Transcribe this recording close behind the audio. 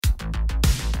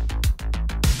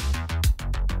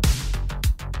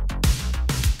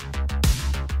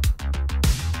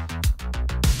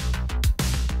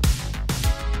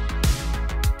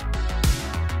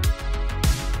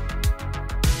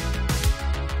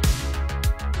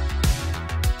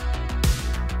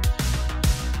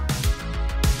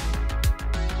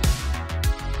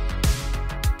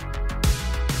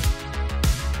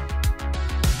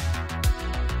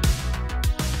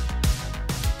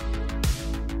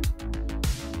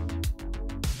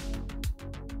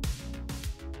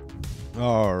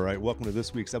All right, welcome to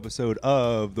this week's episode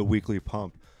of the Weekly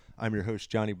Pump. I'm your host,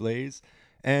 Johnny Blaze,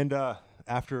 and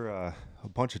after a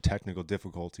bunch of technical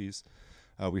difficulties,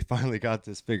 we finally got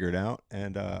this figured out,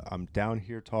 and I'm down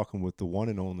here talking with the one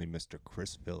and only Mr.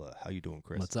 Chris Villa. How you doing,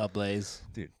 Chris? What's up, Blaze?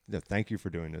 Dude, thank you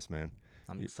for doing this, man.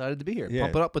 I'm excited to be here. Yeah.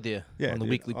 Pump it up with you on the dude,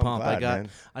 Weekly I'm Pump. glad, man.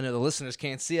 I know the listeners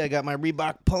can't see. I got my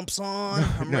Reebok pumps on.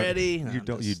 I'm ready. You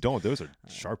don't. Those are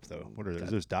sharp though. What are those?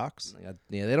 Those Docs? Yeah,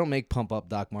 they don't make pump up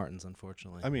Doc Martens,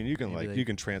 unfortunately. I mean, you can you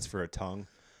can transfer a tongue.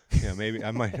 Yeah, maybe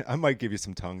I might give you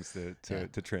some tongues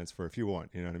to transfer if you want.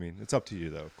 You know what I mean? It's up to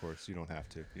you though. Of course, you don't have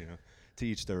to. You know, to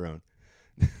each their own.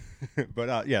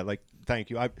 But thank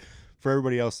you. For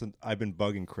everybody else, I've been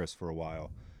bugging Chris for a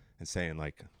while and saying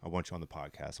I want you on the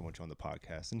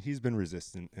podcast, and he's been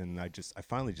resistant, and I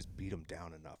finally just beat him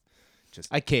down enough.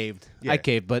 I caved. Yeah. I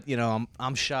caved, but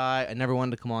I'm shy. I never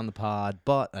wanted to come on the pod,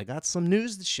 but I got some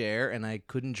news to share, and I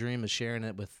couldn't dream of sharing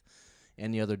it with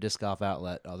any other disc golf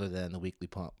outlet other than the Weekly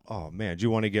Pump. Oh man, do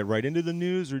you want to get right into the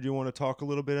news, or do you want to talk a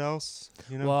little bit else?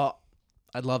 Well,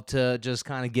 I'd love to just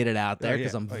kind of get it out there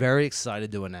because I'm very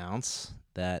excited to announce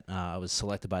that I was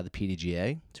selected by the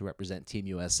PDGA to represent Team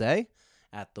USA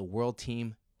at the World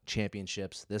Team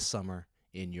Championships this summer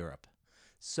in Europe.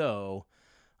 So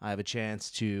I have a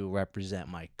chance to represent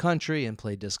my country and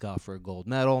play disc golf for a gold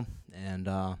medal, and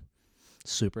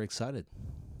super excited.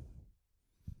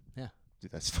 Yeah.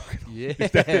 Dude, that's fucking yeah.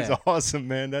 That is awesome,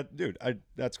 man.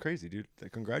 That's crazy, dude.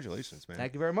 Congratulations, man.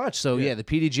 Thank you very much. So the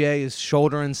PDGA is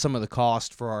shouldering some of the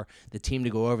cost for the team to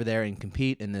go over there and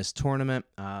compete in this tournament.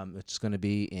 It's going to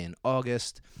be in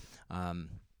August. I'm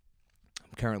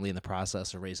currently in the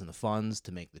process of raising the funds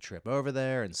to make the trip over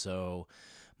there, and so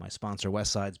my sponsor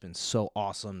Westside's been so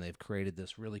awesome. They've created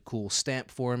this really cool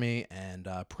stamp for me and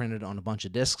printed on a bunch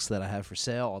of discs that I have for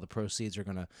sale. All the proceeds are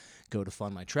going to go to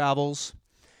fund my travels.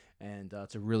 And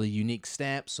it's a really unique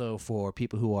stamp. So for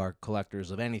people who are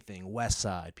collectors of anything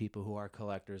Westside, people who are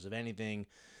collectors of anything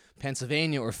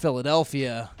Pennsylvania or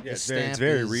Philadelphia, it's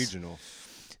very regional.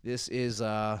 This is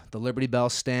the Liberty Bell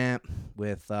stamp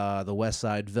with the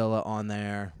Westside Villa on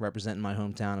there, representing my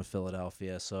hometown of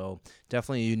Philadelphia. So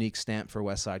definitely a unique stamp for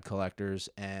Westside collectors.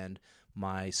 And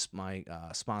my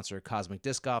sponsor, Cosmic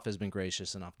Disc Golf, has been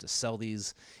gracious enough to sell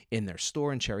these in their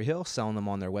store in Cherry Hill, selling them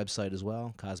on their website as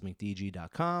well,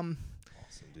 cosmicdg.com.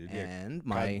 Awesome, dude.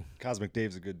 And Cosmic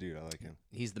Dave's a good dude. I like him.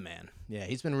 He's the man. Yeah,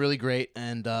 he's been really great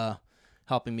and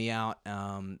helping me out,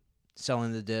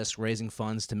 selling the disc, raising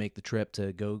funds to make the trip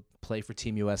to go play for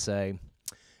Team USA.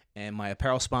 And my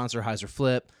apparel sponsor, Heiser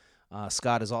Flip,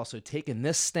 Scott has also taken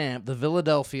this stamp, the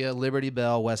Philadelphia Liberty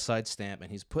Bell Westside stamp, and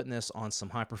he's putting this on some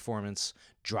high-performance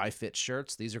dry-fit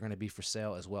shirts. These are going to be for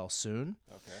sale as well soon.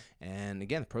 Okay. And,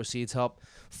 again, the proceeds help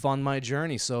fund my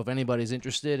journey. So if anybody's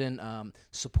interested in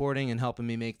supporting and helping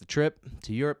me make the trip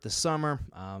to Europe this summer,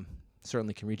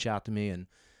 certainly can reach out to me and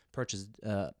purchase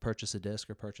a disc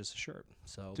or purchase a shirt.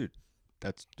 So,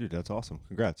 That's awesome.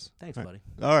 Congrats. Thanks, All buddy.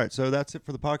 Right. All right, so that's it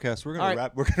for the podcast. We're gonna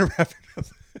wrap it up.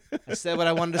 I said what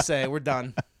I wanted to say. We're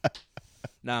done.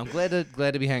 No, I'm glad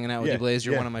to be hanging out with you, Blaze.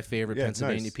 You're one of my favorite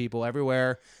Pennsylvania people.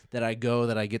 Everywhere that I go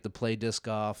that I get to play disc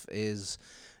golf is,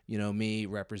 me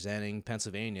representing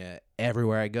Pennsylvania.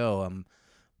 Everywhere I go, I'm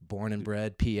born and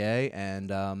bred PA,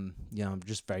 and I'm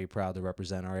just very proud to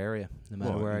represent our area no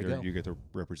matter where I go. You get to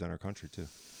represent our country too,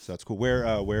 so that's cool.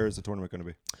 Where is the tournament going to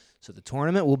be? So the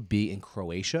tournament will be in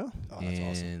Croatia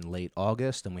in late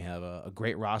August, and we have a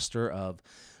great roster of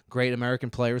great American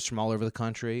players from all over the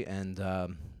country, and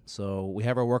so we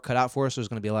have our work cut out for us. There's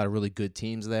going to be a lot of really good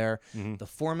teams there. Mm-hmm. The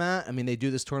format, they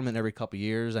do this tournament every couple of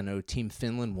years. I know Team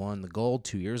Finland won the gold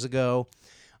 2 years ago,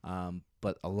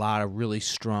 but a lot of really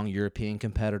strong European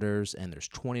competitors, and there's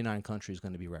 29 countries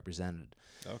going to be represented.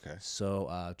 Okay.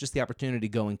 So just the opportunity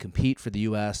to go and compete for the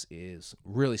U.S. is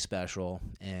really special,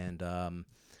 and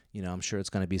I'm sure it's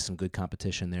going to be some good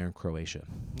competition there in Croatia.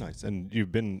 Nice. And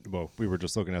you've been, we were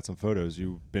just looking at some photos.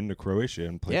 You've been to Croatia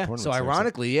and played tournaments. So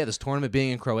ironically, this tournament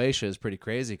being in Croatia is pretty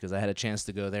crazy because I had a chance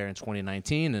to go there in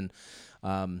 2019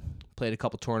 and played a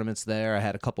couple tournaments there. I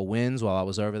had a couple wins while I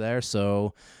was over there.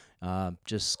 So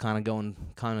just kind of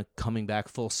coming back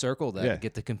full circle to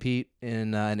get to compete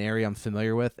in an area I'm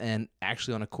familiar with and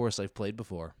actually on a course I've played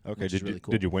before. Okay,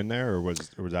 did you win there or was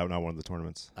that not one of the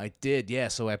tournaments? I did, yeah.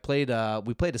 So I played.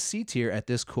 We played a C tier at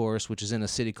this course, which is in a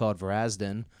city called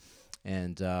Varazdin,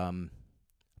 and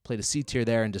played a C tier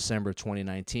there in December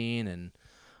 2019, and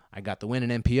I got the win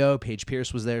in MPO. Paige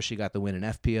Pierce was there; she got the win in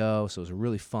FPO. So it was a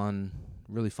really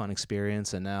fun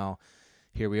experience, and now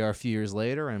here we are a few years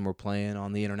later, and we're playing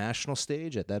on the international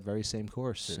stage at that very same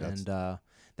course. And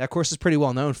that course is pretty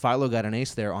well known. Philo got an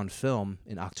ace there on film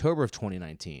in October of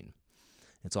 2019.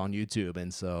 It's on YouTube,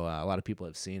 and so a lot of people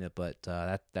have seen it. But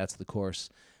that's the course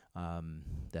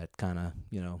that kind of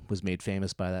was made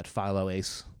famous by that Philo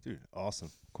ace. Dude,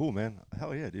 awesome, cool, man.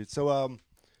 Hell yeah, dude. So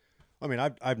I mean,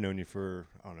 I've known you for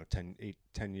I don't know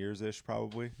 10 years ish,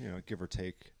 probably. Give or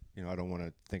take. I don't want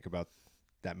to think about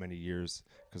that many years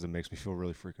because it makes me feel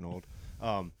really freaking old.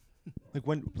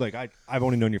 I've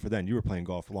only known you for then. You were playing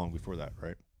golf long before that,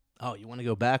 right? Oh, you want to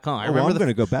go back on? I'm going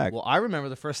to go back. Well, I remember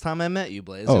the first time I met you,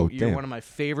 Blaze. Oh, You're damn. one of my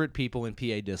favorite people in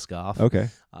PA disc golf. Okay.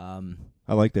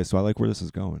 I like this. So I like where this is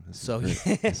going. You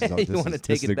want to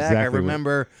take it back? I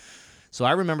remember. So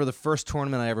I remember the first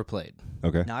tournament I ever played.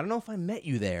 Okay. Now I don't know if I met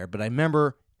you there, but I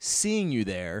remember seeing you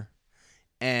there,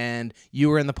 and you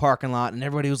were in the parking lot, and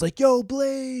everybody was like, "Yo,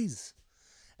 Blaze,"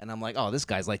 and I'm like, "Oh, this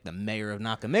guy's like the mayor of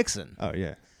Nakamixon." Oh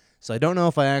yeah. So I don't know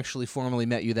if I actually formally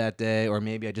met you that day, or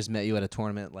maybe I just met you at a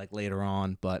tournament like later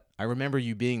on. But I remember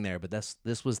you being there. But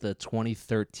this was the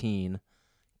 2013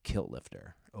 Kilt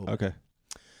Lifter Open, Okay.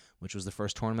 which was the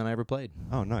first tournament I ever played.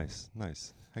 Oh, nice.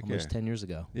 Heck Almost yeah. 10 years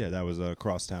ago. Yeah, that was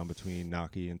crosstown between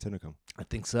Naki and Tinicum. I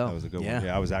think so. That was a good one.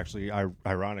 Yeah, I was actually,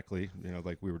 ironically,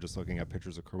 like we were just looking at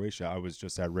pictures of Croatia. I was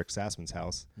just at Rick Sassman's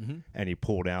house, and he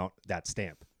pulled out that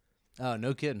stamp. Oh,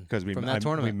 no kidding. Because from that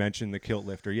tournament. we mentioned the Kilt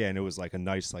Lifter, and it was like a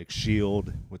nice like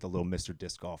shield with a little Mr.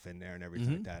 Disc Golf in there and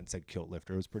everything like that, and said Kilt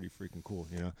Lifter. It was pretty freaking cool,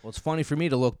 Well, it's funny for me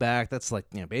to look back. That's like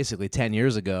basically 10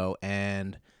 years ago,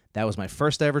 and that was my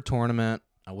first ever tournament.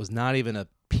 I was not even a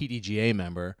PDGA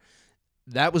member.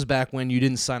 That was back when you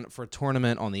didn't sign up for a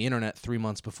tournament on the internet 3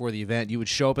 months before the event. You would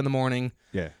show up in the morning,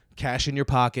 cash in your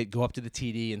pocket, go up to the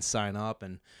TD and sign up.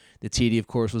 And the TD, of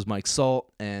course, was Mike Salt,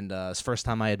 and it's the first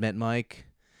time I had met Mike.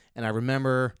 And I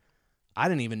remember I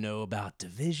didn't even know about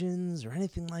divisions or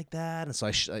anything like that. And so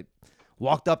I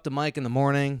walked up to Mike in the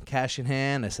morning, cash in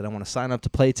hand. I said, I want to sign up to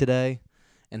play today.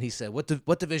 And he said,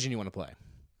 what division you want to play?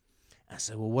 I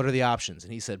said, well, what are the options?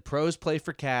 And he said, pros play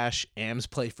for cash, AMs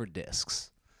play for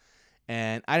discs.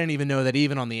 And I didn't even know that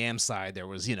even on the AM side there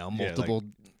was, multiple.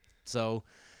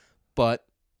 But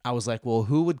I was like, well,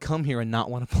 who would come here and not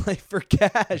want to play for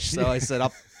cash? So I said,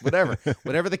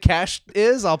 whatever the cash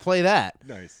is, I'll play that.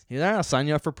 Nice. I'll sign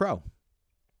you up for pro.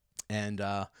 And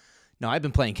no, I've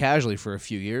been playing casually for a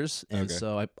few years, and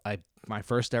so I my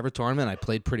first ever tournament, I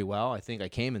played pretty well. I think I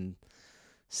came in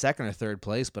second or third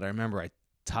place, but I remember I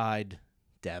tied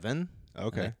Devin.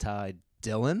 Okay. I tied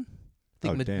Dylan.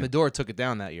 I think Medora took it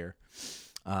down that year.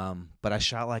 But I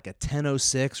shot like a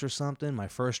 10.06 or something my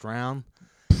first round.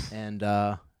 And,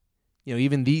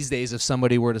 even these days, if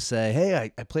somebody were to say,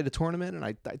 hey, I played a tournament and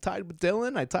I tied with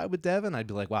Dylan, I tied with Devin, I'd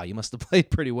be like, wow, you must have played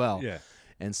pretty well. Yeah.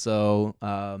 And so,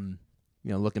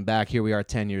 looking back, here we are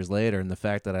 10 years later, and the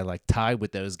fact that I tied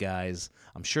with those guys,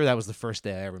 I'm sure that was the first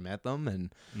day I ever met them.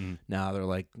 And now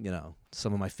they're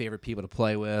some of my favorite people to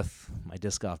play with, my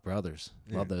disc golf brothers.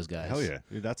 Love those guys. Hell yeah.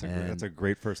 Dude, that's a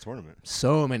great first tournament.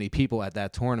 So many people at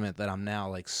that tournament that I'm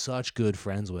now such good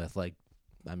friends with.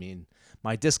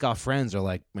 My disc golf friends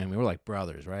are we were like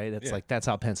brothers, right? It's that's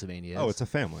how Pennsylvania is. Oh, it's a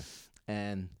family.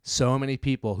 And so many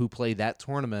people who played that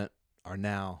tournament are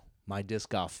now my disc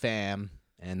golf fam.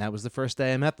 And that was the first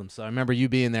day I met them. So I remember you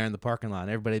being there in the parking lot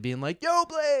and everybody being like, yo,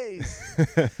 Blaze!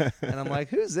 And I'm like,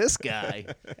 who's this guy?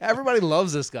 Everybody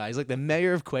loves this guy. He's like the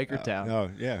mayor of Quakertown.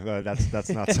 Oh, yeah. That's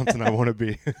not something I want to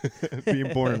be.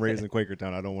 Being born and raised in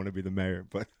Quakertown, I don't want to be the mayor.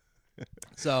 But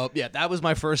So, yeah, that was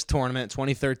my first tournament,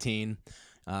 2013.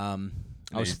 I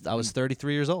was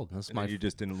 33 years old. You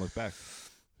just didn't look back.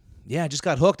 Yeah, I just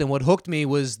got hooked, and what hooked me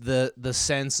was the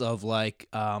sense of what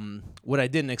I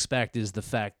didn't expect is the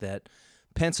fact that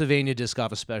Pennsylvania disc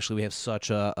golf, especially, we have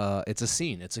such it's a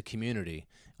scene, it's a community,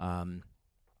 and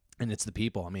it's the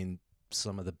people. I mean,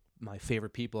 some of my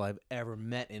favorite people I've ever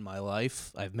met in my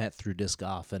life, I've met through disc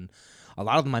golf, and a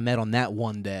lot of them I met on that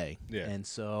one day. Yeah. And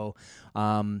so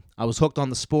I was hooked on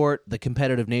the sport, the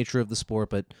competitive nature of the sport,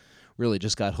 but really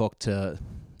just got hooked to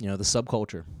the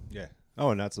subculture. Yeah. Oh,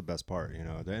 and that's the best part,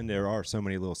 And there are so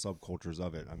many little subcultures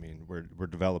of it. I mean, we're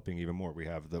developing even more. We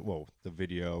have the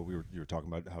video. You were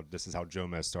talking about how this is how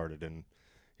Jomez started in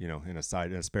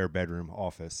a spare bedroom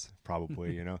office,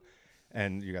 probably,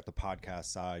 And you got the podcast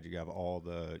side. You have all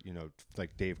the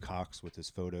like Dave Cox with his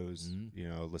photos.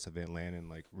 Alyssa Van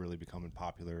Lannen really becoming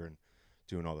popular and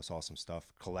doing all this awesome stuff.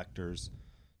 Collectors,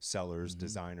 sellers,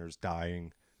 designers,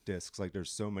 dyeing discs. There's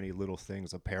so many little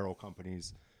things. Apparel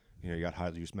companies. You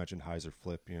got you just mentioned Heiser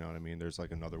Flip. You know what I mean? There's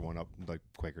another one up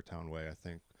Quakertown way, I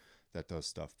think, that does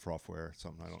stuff. Frofware,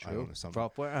 something. I don't know. Something.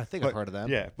 Frofware. I think I've heard of that.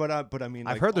 Yeah, but I mean,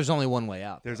 I've heard there's only one way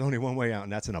out. There's only one way out,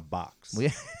 and that's in a box. Yeah.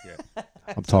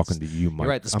 I'm talking to you, Mike. You're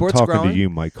right. The sport's I'm talking growing. to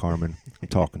you, Mike Carmen. I'm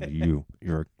talking to you.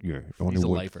 you're only He's a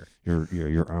one, lifer.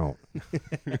 you're out.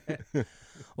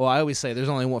 Well, I always say there's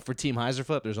only one for Team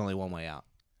Heiserflip. There's only one way out.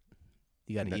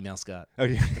 You got to email Scott. Oh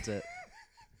yeah, That's it.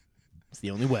 It's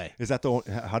the only way. is that the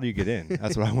only, how do you get in?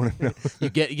 That's what I want to know. You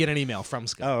get an email from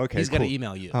Scott. Oh, okay, He's got to cool.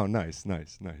 email you. Oh, nice.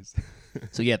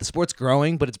 So yeah, the sport's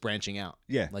growing, but it's branching out.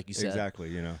 Yeah, like you said. exactly.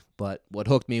 You know, But what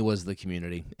hooked me was the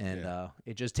community, and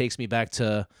it just takes me back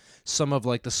to some of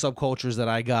like the subcultures that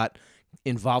I got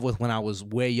involved with when I was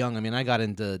way young. I mean, I got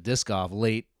into disc golf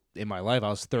late in my life. I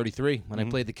was 33 when I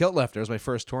played the kilt lifter. It was my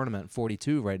first tournament.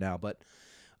 42 right now, but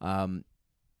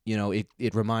you know,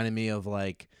 it reminded me of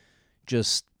like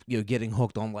just getting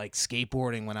hooked on like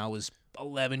skateboarding when I was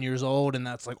 11 years old, and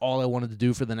that's like all I wanted to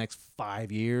do for the next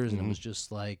 5 years, and it was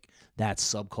just like that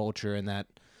subculture and that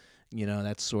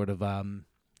that sort of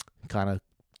kind of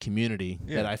community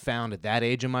that I found at that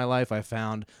age in my life. I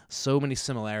found so many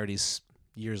similarities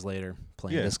years later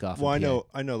playing disc golf. Well,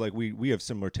 I know like we have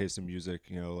similar tastes in music,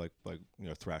 like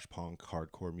thrash punk,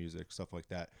 hardcore music, stuff like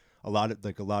that. A lot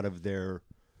of their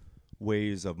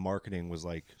ways of marketing was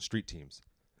like street teams.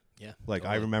 Yeah. Like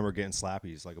totally. I remember getting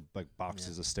slappies, like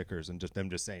boxes of stickers, and just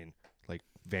saying like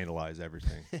vandalize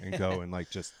everything and go and like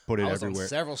just put it everywhere. On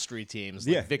several street teams,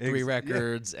 like Victory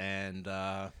Records, and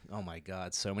oh my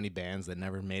God, so many bands that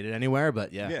never made it anywhere.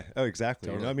 But yeah. Oh, exactly.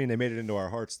 Totally. I mean, they made it into our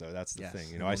hearts, though. That's the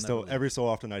thing. I still every so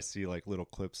often I see like little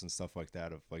clips and stuff like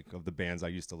that of the bands I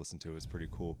used to listen to. It's pretty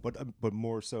cool. But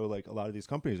more so, like a lot of these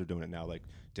companies are doing it now. Like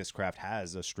Discraft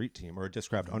has a street team, or a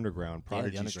Discraft Underground,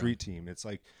 Prodigy street team. It's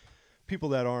like people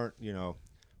that aren't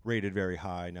rated very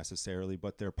high necessarily,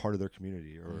 but they're part of their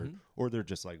community, or they're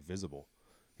just like visible.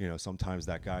 Sometimes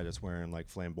that guy that's wearing like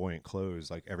flamboyant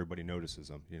clothes, like everybody notices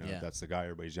him. That's the guy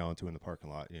everybody's yelling to in the parking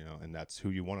lot. And that's who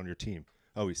you want on your team.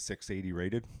 Oh, he's 680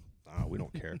 rated. We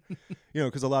don't care.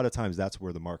 Because a lot of times that's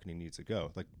where the marketing needs to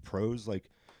go. Like pros, well,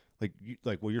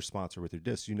 you're sponsored with your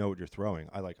discs. You know what you're throwing.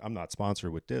 I'm not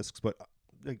sponsored with discs, but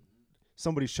like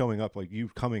somebody showing up, like you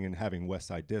coming and having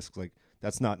Westside discs, like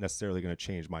that's not necessarily going to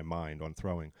change my mind on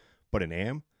throwing. But an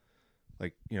AM,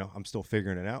 I'm still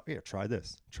figuring it out. Yeah, try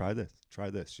this.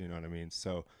 You know what I mean?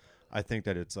 So I think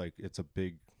that it's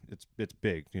big,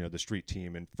 the street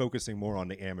team, and focusing more on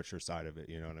the amateur side of it.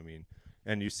 You know what I mean?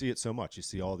 And you see it so much. You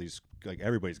see all these, like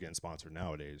everybody's getting sponsored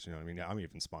nowadays. You know what I mean? I'm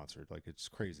even sponsored. Like it's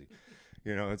crazy.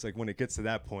 It's like when it gets to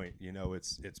that point,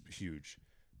 it's huge.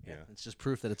 Yeah, it's just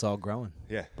proof that it's all growing.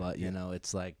 Yeah. But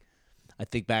it's like, I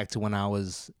think back to when I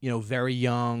was, very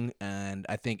young, and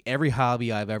I think every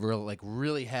hobby I've ever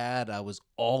really had, I was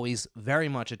always very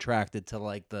much attracted to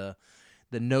like the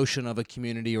notion of a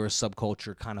community or a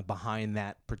subculture kind of behind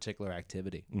that particular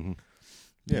activity. Mm-hmm.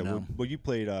 Yeah, well, you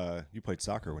played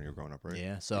soccer when you were growing up, right?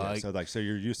 Yeah, so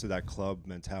you're used to that club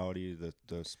mentality,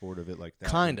 the sport of it, like that.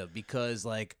 Kind of, because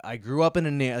like I grew up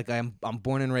in I'm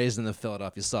born and raised in the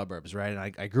Philadelphia suburbs, right? And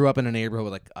I grew up in a neighborhood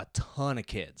with like a ton of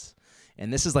kids.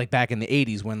 And this is like back in the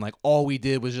 80s when like all we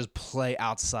did was just play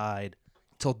outside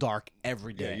till dark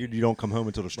every day. Yeah, you don't come home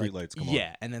until the street lights come on.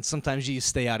 Yeah, and then sometimes you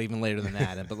stay out even later than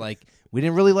that. But like we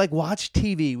didn't really like watch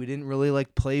TV. We didn't really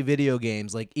like play video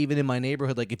games. Like even in my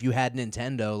neighborhood, like if you had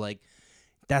Nintendo, like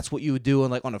that's what you would do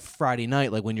on a Friday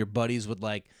night, like when your buddies would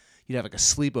you'd have like a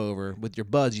sleepover with your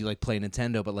buds, you like play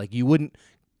Nintendo, but like you wouldn't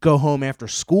go home after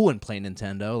school and play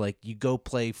Nintendo. Like you go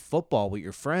play football with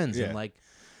your friends and like.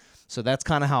 So that's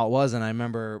kind of how it was, and I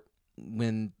remember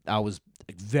when I was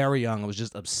very young, I was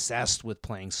just obsessed with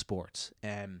playing sports.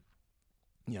 And,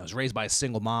 I was raised by a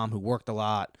single mom who worked a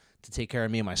lot to take care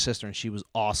of me and my sister, and she was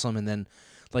awesome. And then,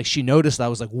 she noticed I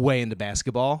was, way into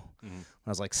basketball when I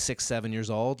was, 6, 7 years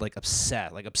old,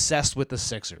 obsessed with the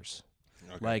Sixers.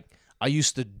 Okay. I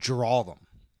used to draw them.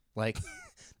 I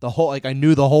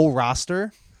knew the whole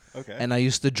roster, and I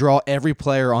used to draw every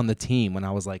player on the team when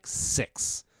I was,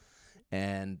 6.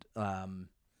 And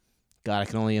God, I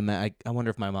can only imagine. I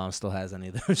wonder if my mom still has any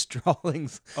of those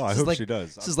drawings. Oh, I hope she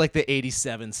does. This is like the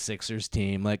 '87 Sixers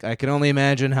team. I can only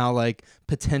imagine how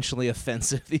potentially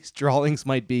offensive these drawings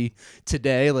might be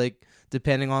today.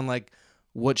 Depending on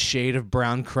what shade of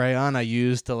brown crayon I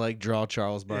used to draw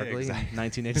Charles Barkley in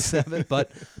 1987.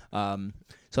 But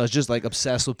so I was just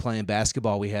obsessed with playing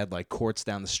basketball. We had courts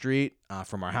down the street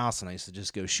from our house, and I used to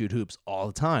just go shoot hoops all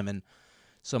the time. And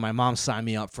so my mom signed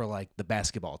me up for the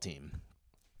basketball team.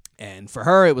 And for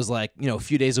her, it was a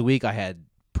few days a week I had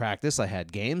practice, I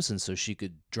had games, and so she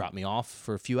could drop me off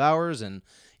for a few hours, and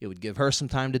it would give her some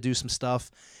time to do some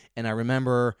stuff. And I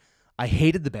remember I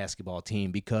hated the basketball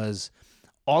team because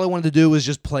all I wanted to do was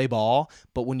just play ball.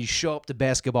 But when you show up to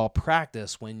basketball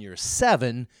practice when you're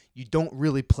 7, you don't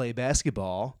really play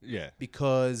basketball. Yeah.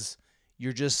 Because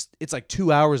it's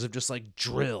 2 hours of just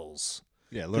drills.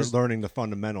 Yeah, learning the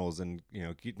fundamentals and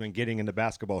getting into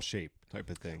basketball shape type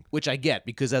of thing. Which I get,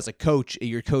 because as a coach,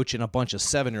 you're coaching a bunch of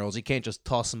 7-year-olds. You can't just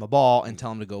toss them a ball and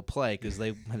tell them to go play because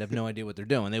they have no idea what they're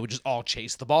doing. They would just all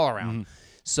chase the ball around.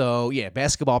 So, yeah,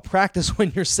 basketball practice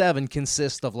when you're 7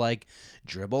 consists of, like,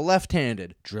 dribble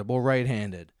left-handed, dribble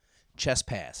right-handed, chest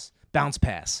pass, bounce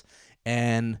pass.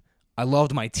 And I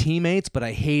loved my teammates, but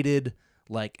I hated,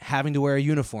 like, having to wear a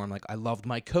uniform. Like, I loved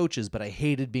my coaches, but I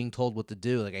hated being told what to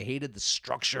do. Like, I hated the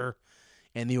structure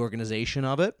and the organization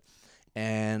of it.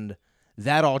 And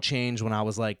that all changed when I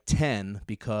was, like, 10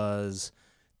 because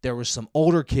there were some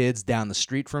older kids down the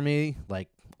street from me, like,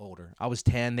 older. I was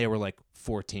 10. They were, like,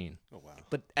 14. Oh, wow.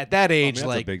 But at that age, that's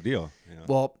like, a big deal.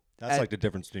 Well, that's like the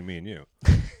difference between me and you.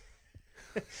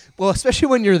 Well, especially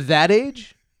when you're that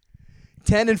age,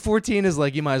 10 and 14 is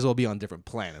like you might as well be on different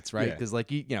planets, right? Because like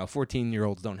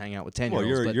 14-year-olds don't hang out with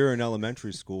 10-year-olds. Well, you're in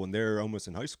elementary school and they're almost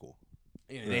in high school.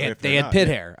 They had pit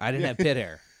hair. I didn't have pit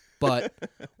hair. But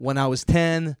when I was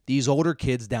 10, these older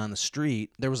kids down the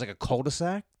street, there was like a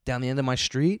cul-de-sac down the end of my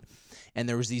street, and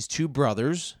there was these 2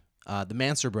 brothers, the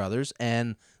Manser brothers,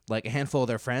 and like a handful of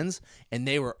their friends, and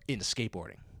they were into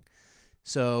skateboarding.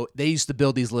 So they used to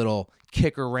build these little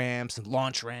kicker ramps and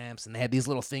launch ramps, and they had these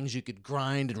little things you could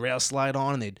grind and rail slide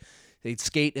on, and they'd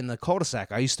skate in the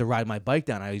cul-de-sac. I used to ride my bike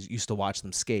down. I used to watch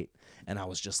them skate, and I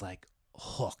was just like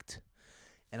hooked.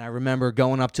 And I remember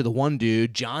going up to the one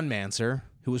dude, John Manser,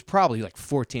 who was probably like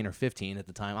 14 or 15 at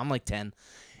the time. I'm like 10,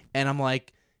 and I'm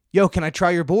like, yo, can I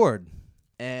try your board?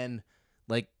 And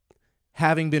like,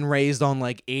 having been raised on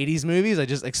like 80s movies, I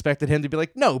just expected him to be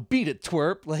like, no, beat it,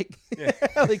 twerp. Like,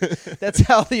 like that's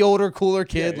how the older, cooler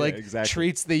kid exactly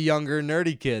treats the younger,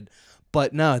 nerdy kid.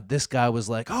 But no, this guy was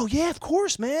like, oh yeah, of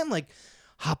course, man. Like,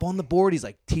 hop on the board. He's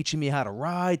like teaching me how to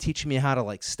ride, teaching me how to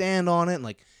like stand on it. And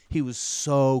like, he was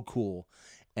so cool.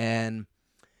 And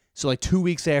so like 2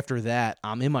 weeks after that,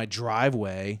 I'm in my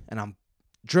driveway and I'm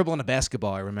dribbling a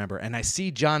basketball, I remember. And I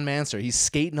see John Manser. He's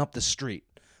skating up the street,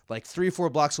 like 3 or 4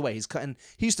 blocks away.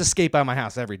 He used to skate by my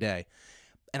house every day.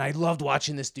 And I loved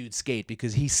watching this dude skate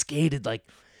because he skated like,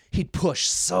 he'd push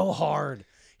so hard.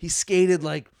 He skated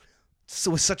like,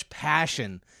 so with such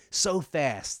passion, so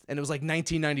fast. And it was like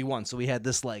 1991. So we had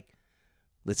this like,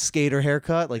 the skater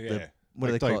haircut, like what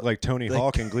do they call it? Like Tony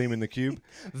Hawk and Gleam in the Cube.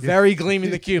 Very Gleam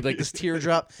in the Cube, like this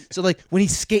teardrop. So like when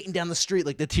he's skating down the street,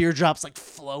 like the teardrops like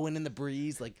flowing in the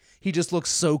breeze. Like he just looks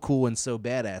so cool and so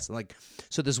badass. And like,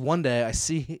 so this one day I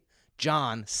see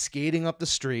John skating up the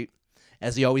street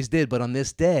as he always did, but on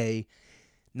this day,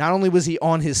 not only was he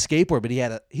on his skateboard, but he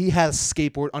had a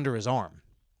skateboard under his arm.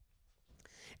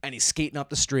 And he's skating up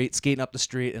the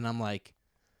street, and I'm like,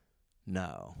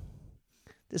 no,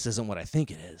 this isn't what I think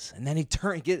it is. And then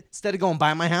instead of going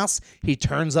by my house, he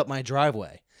turns up my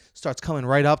driveway, starts coming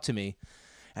right up to me,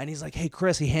 and he's like, hey,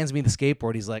 Chris, he hands me the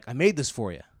skateboard. He's like, I made this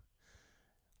for you.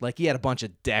 Like, he had a bunch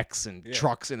of decks and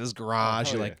trucks in his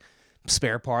garage,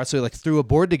 spare parts. So he like threw a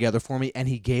board together for me, and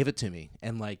he gave it to me.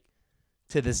 And like,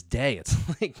 to this day, it's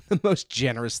like the most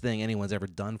generous thing anyone's ever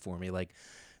done for me. Like,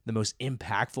 the most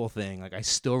impactful thing. Like, I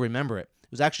still remember it.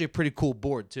 It was actually a pretty cool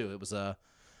board too. It was a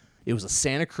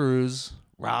Santa Cruz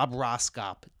Rob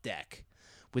Roscop deck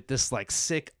with this like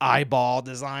sick eyeball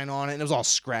design on it, and it was all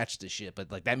scratched to shit,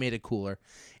 but like that made it cooler.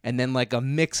 And then like a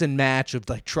mix and match of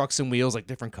like trucks and wheels, like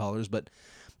different colors, but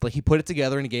like he put it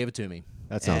together and he gave it to me.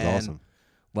 That sounds awesome.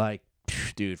 Like,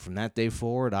 dude, from that day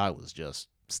forward, I was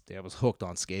hooked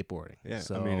on skateboarding. Yeah,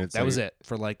 so I mean, that was it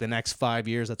for like the next 5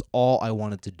 years. That's all I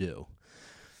wanted to do.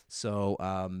 So,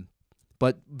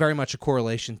 but very much a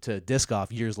correlation to disc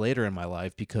golf years later in my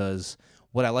life, because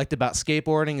what I liked about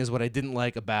skateboarding is what I didn't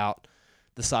like about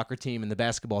the soccer team and the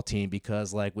basketball team,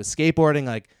 because like with skateboarding,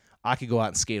 like I could go out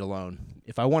and skate alone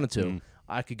if I wanted to.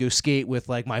 I could go skate with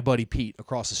like my buddy Pete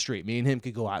across the street. Me and him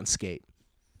could go out and skate.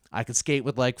 I could skate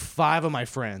with like 5 of my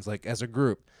friends, like as a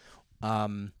group,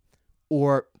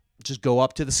 or just go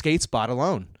up to the skate spot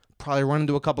alone. Probably run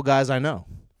into a couple guys I know,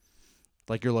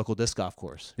 like your local disc golf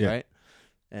course, right?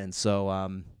 And so,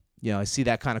 I see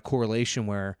that kind of correlation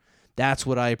where that's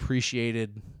what I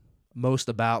appreciated most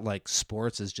about like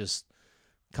sports, is just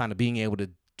kind of being able to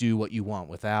do what you want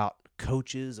without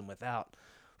coaches and without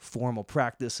formal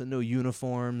practice and no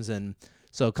uniforms. And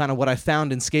so kind of what I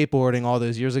found in skateboarding all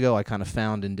those years ago, I kind of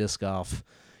found in disc golf,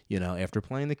 after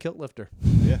playing the kilt lifter.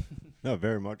 Yeah. No,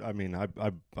 very much. I mean,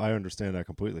 I understand that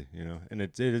completely, and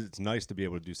it's nice to be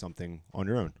able to do something on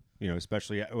your own,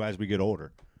 especially as we get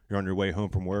older. You're on your way home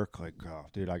from work, like, oh,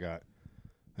 dude,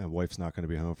 my wife's not going to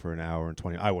be home for an hour and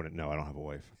 20. I wouldn't know. I don't have a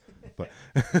wife. But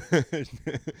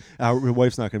our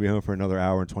wife's not going to be home for another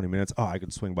hour and 20 minutes. Oh, I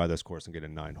can swing by this course and get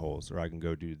in 9 holes, or I can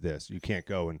go do this. You can't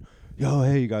go and,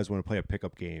 hey, you guys want to play a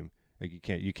pickup game? Like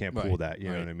you can't pull that. You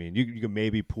know what I mean? You can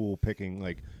maybe pool picking,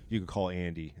 like you could call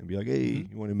Andy and be like, hey,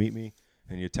 you want to meet me?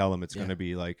 And you tell him it's going to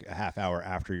be like a half hour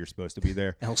after you're supposed to be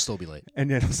there. And he'll still be late. And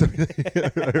then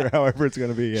or however it's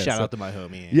going to be. Yeah, Shout out to my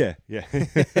homie. Andy.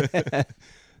 Yeah.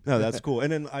 No, that's cool.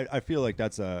 And then I feel like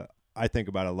I think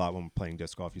about it a lot when playing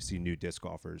disc golf. You see new disc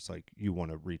golfers, like you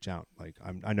want to reach out. Like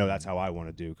I know that's how I want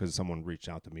to do, because someone reached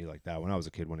out to me like that when I was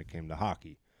a kid. When it came to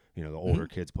hockey, the older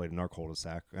kids played in our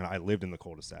cul-de-sac, and I lived in the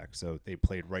cul-de-sac, so they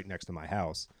played right next to my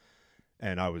house.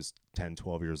 And I was 10,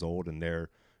 12 years old, and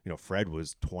Fred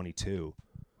was 22.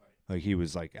 Like he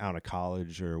was like out of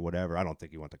college or whatever. I don't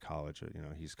think he went to college.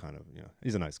 He's kind of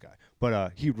he's a nice guy.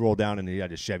 But he'd roll down and he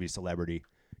had a Chevy Celebrity.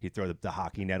 He'd throw the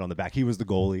hockey net on the back. He was the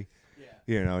goalie.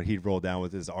 He'd roll down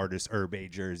with his Artist Urbe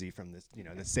jersey from the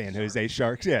San Jose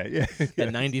Sharks. Yeah. The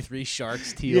 93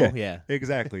 Sharks teal. Yeah.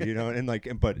 Exactly.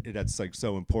 But that's like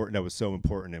so important. That was so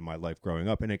important in my life growing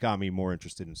up. And it got me more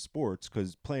interested in sports,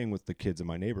 because playing with the kids in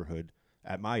my neighborhood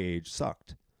at my age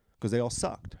sucked, because they all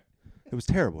sucked. It was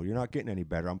terrible. You're not getting any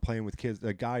better. I'm playing with kids,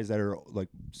 the guys that are like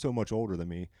so much older than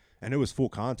me, and it was full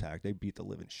contact. They beat the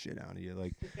living shit out of you.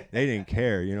 Like they didn't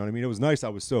care. You know what I mean? It was nice. I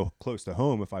was so close to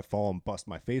home. If I fall and bust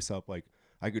my face up, like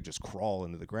I could just crawl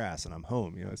into the grass and I'm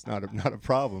home. It's not a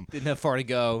problem. Didn't have far to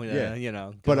go.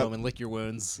 Go home and lick your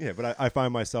wounds. Yeah, but I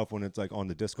find myself when it's like on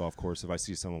the disc golf course, if I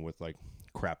see someone with like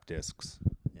crap discs.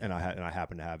 And I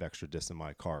happen to have extra discs in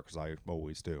my car, because I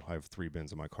always do. I have 3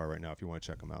 bins in my car right now. If you want to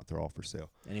check them out, they're all for sale.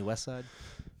 Any Westside?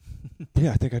 Yeah,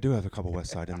 I think I do have a couple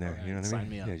Westside in there. Right, you know what I mean? sign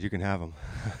me up. Yeah, you can have them.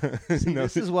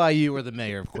 This is why you were the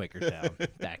mayor of Quakertown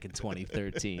back in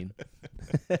 2013.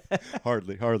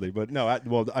 Hardly. But no,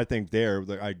 I think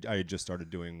I had just started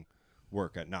doing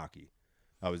work at Naki.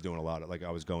 I was doing a lot of, like,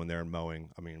 I was going there and mowing.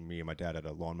 I mean, me and my dad had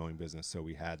a lawn mowing business, so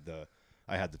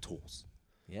I had the tools.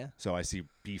 Yeah. So I see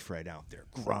Beef right out there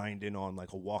grinding on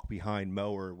like a walk behind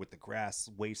mower with the grass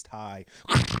waist high,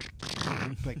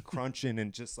 like crunching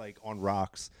and just like on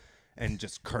rocks, and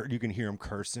just you can hear him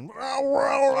cursing.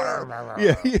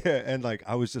 Yeah. And like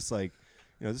I was just like,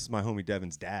 this is my homie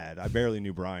Devin's dad. I barely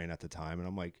knew Brian at the time, and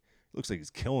I'm like, looks like he's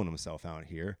killing himself out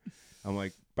here. I'm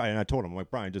like, Brian, I told him, I'm like,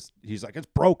 Brian, he's like, it's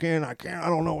broken. I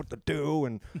don't know what to do.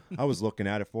 And I was looking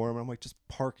at it for him. And I'm like, just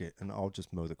park it and I'll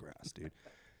just mow the grass, dude.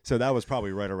 So that was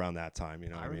probably right around that time,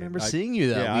 I remember seeing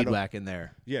you weed whacking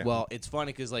there. Yeah. Well, it's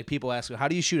funny because like people ask, how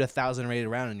do you shoot 1,000 rated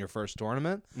round in your first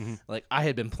tournament? Mm-hmm. Like I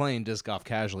had been playing disc golf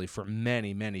casually for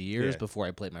many, many years before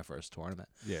I played my first tournament.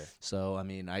 Yeah. So I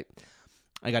mean, I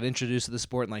got introduced to the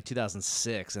sport in like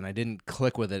 2006, and I didn't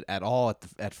click with it at all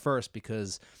at first,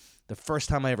 because the first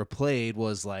time I ever played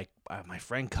was like my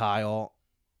friend Kyle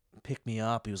picked me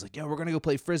up. He was like, "Yo, we're gonna go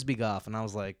play frisbee golf," and I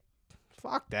was like,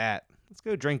 "Fuck that. Let's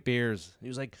go drink beers." He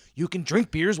was like, "You can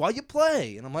drink beers while you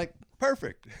play." And I'm like,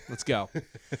 perfect. Let's go.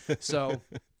 So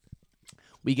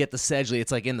we get to Sedgley.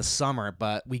 It's like in the summer,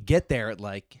 but we get there at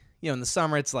like, in the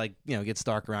summer it's like, it gets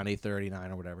dark around 8:30,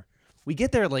 9 or whatever. We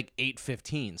get there at like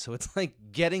 8:15. So it's like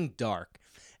getting dark.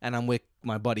 And I'm with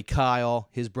my buddy Kyle,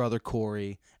 his brother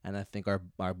Corey, and I think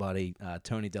our buddy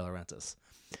Tony De Laurentiis.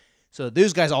 So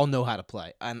those guys all know how to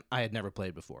play, and I had never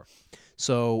played before.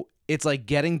 So it's like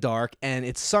getting dark, and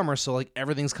it's summer, so like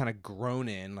everything's kind of grown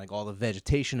in, like all the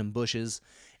vegetation and bushes.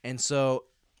 And so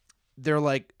they're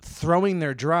like throwing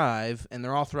their drive, and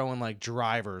they're all throwing like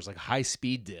drivers, like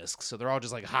high-speed discs. So they're all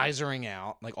just like hyzering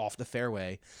out, like off the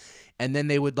fairway. And then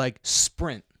they would like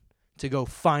sprint to go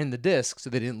find the disc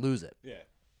so they didn't lose it. Yeah.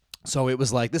 So it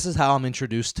was like, this is how I'm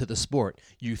introduced to the sport.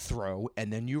 You throw,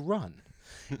 and then you run.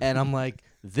 And I'm like,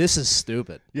 this is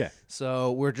stupid. Yeah.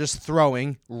 So we're just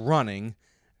throwing, running,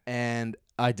 and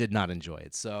I did not enjoy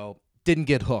it. So didn't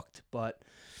get hooked. But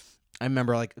I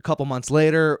remember like a couple months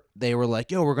later, they were like,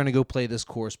 yo, we're going to go play this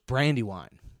course,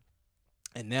 Brandywine.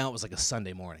 And now it was like a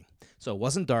Sunday morning. So it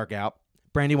wasn't dark out.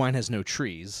 Brandywine has no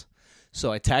trees.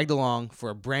 So I tagged along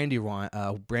for a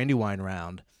Brandywine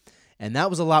round. And that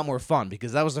was a lot more fun,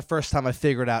 because that was the first time I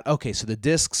figured out, okay, so the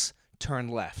discs turn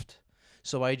left.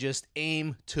 So I just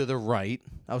aim to the right.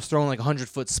 I was throwing like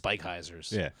 100-foot spike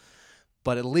hyzers. Yeah.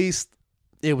 But at least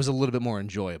it was a little bit more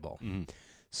enjoyable. Mm-hmm.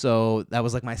 So that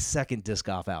was like my second disc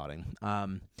golf outing.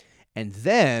 And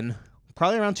then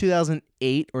probably around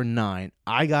 2008 or 9,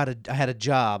 I had a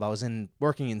job. I was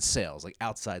working in sales, like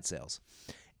outside sales.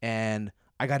 And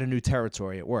I got a new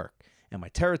territory at work. And my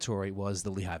territory was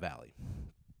the Lehigh Valley.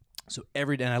 So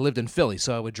every day, and I lived in Philly,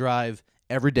 so I would drive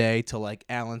every day to like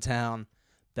Allentown,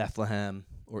 Bethlehem,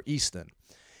 or Easton.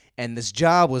 And this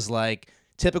job was like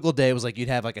typical day was like you'd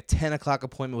have like a 10 o'clock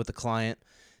appointment with the client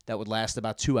that would last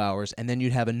about 2 hours, and then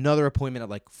you'd have another appointment at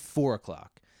like 4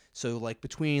 o'clock. So like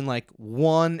between like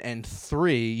 1 and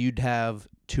 3, you'd have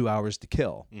 2 hours to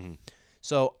kill. Mm-hmm.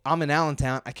 So I'm in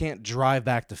Allentown. I can't drive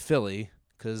back to Philly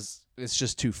because it's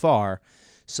just too far.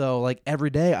 So like every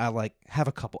day I like have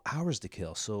a couple hours to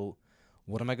kill. So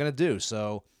what am I going to do?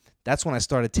 So that's when I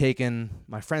started taking,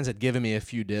 my friends had given me a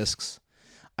few discs.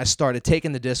 I started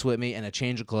taking the disc with me and a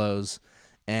change of clothes.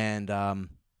 And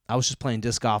I was just playing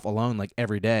disc golf alone like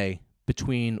every day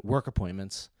between work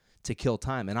appointments to kill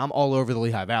time. And I'm all over the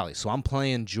Lehigh Valley. So I'm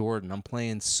playing Jordan. I'm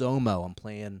playing Somo. I'm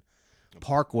playing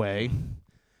Parkway,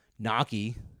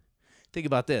 Naki. Think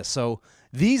about this. So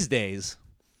these days,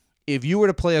 if you were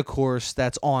to play a course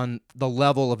that's on the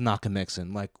level of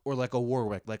Nakamixon, or like a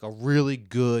Warwick, like a really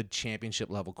good championship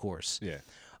level course, Yeah.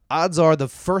 odds are the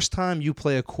first time you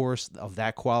play a course of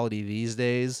that quality these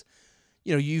days,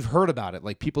 you've heard about it.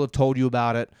 Like people have told you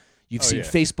about it. You've seen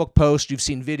Facebook posts. You've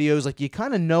seen videos. Like you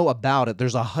kind of know about it.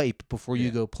 There's a hype before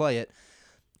you go play it.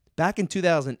 Back in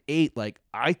 2008, like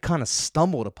I kind of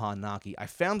stumbled upon Naki. I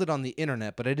found it on the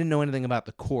internet, but I didn't know anything about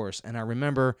the course. And I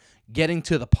remember getting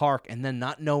to the park and then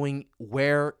not knowing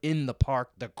where in the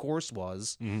park the course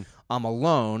was. Mm-hmm. I'm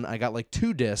alone. I got like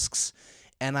 2 discs,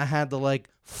 and I had to like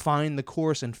find the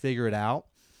course and figure it out.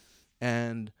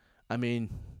 And I mean,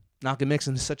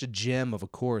 Nakamixon is such a gem of a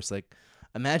course. Like,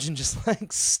 imagine just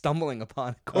like stumbling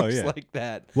upon a course like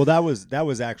that. Well, that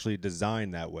was actually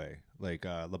designed that way. Like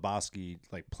Lebowski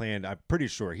planned. I'm pretty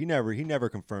sure he never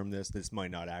confirmed this. This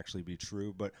might not actually be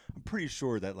true, but I'm pretty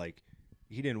sure that like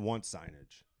he didn't want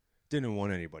signage, didn't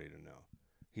want anybody to know.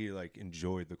 He like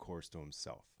enjoyed the course to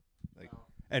himself, like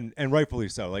and rightfully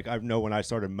so. Like I know when I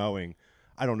started mowing,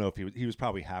 I don't know if he was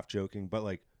probably half joking, but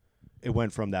like it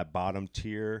went from that bottom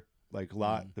tier like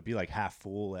lot to be like half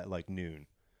full at like noon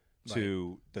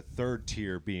to the third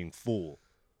tier being full,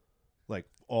 like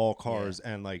all cars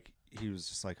and like. He was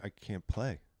just like, I can't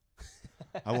play.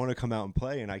 I want to come out and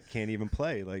play, and I can't even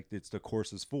play. Like the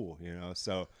course is full,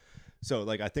 So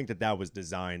like I think that was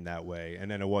designed that way, and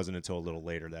then it wasn't until a little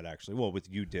later that actually, with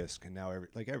UDisc and now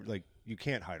every you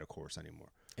can't hide a course anymore.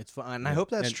 It's fun, and I hope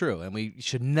that's true. And we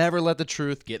should never let the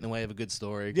truth get in the way of a good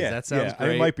story. Yeah, that sounds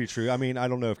great. It might be true. I mean, I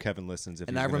don't know if Kevin listens.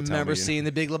 And I remember seeing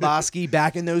the Big Lebowski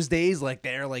back in those days, like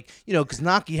they're like, because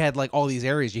Naki had like all these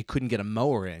areas you couldn't get a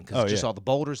mower in because it's just all the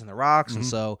boulders and the rocks. And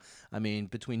so, I mean,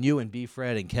 between you and B.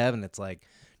 Fred and Kevin, it's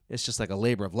just like a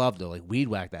labor of love to like weed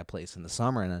whack that place in the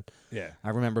summer. And I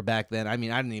remember back then. I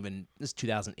mean, this is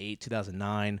 2008,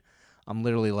 2009. I'm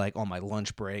literally like on my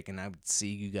lunch break, and I would see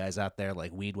you guys out there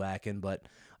like weed whacking. But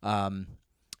and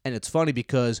it's funny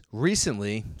because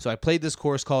recently, so I played this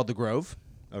course called the Grove.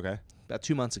 Okay. About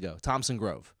 2 months ago, Thompson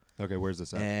Grove. Okay, where's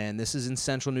this at? And this is in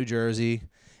central New Jersey.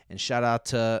 And shout out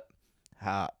to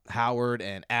Howard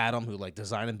and Adam who like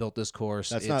designed and built this course.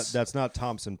 That's not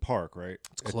Thompson Park, right?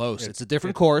 It's close. It's a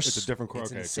different course. It's a different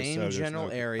course. It's in the same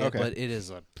general area, but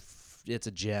it's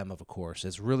a gem of a course.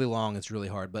 It's really long. It's really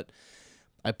hard, but.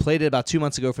 I played it about 2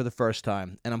 months ago for the first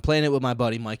time, and I'm playing it with my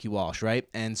buddy Mikey Walsh, right?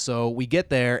 And so we get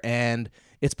there, and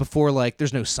it's before, like,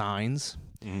 there's no signs.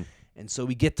 Mm-hmm. And so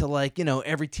we get to, like,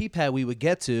 every tee pad we would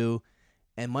get to,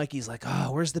 and Mikey's like,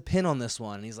 where's the pin on this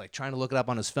one? And he's, like, trying to look it up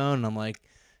on his phone, and I'm like,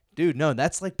 dude, no,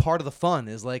 that's, like, part of the fun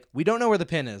is, like, we don't know where the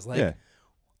pin is. Like,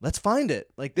 let's find it.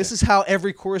 Like, this is how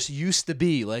every course used to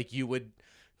be. Like, you would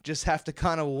just have to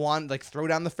kind of throw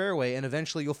down the fairway, and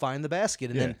eventually you'll find the basket.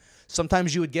 And then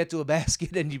sometimes you would get to a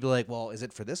basket and you'd be like, well, is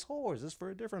it for this hole or is this for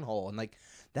a different hole? And like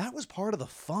that was part of the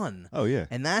fun. Oh yeah.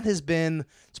 And that has been,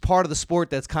 it's part of the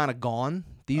sport that's kind of gone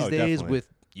these days definitely. with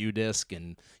UDisc,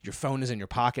 and your phone is in your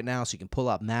pocket now so you can pull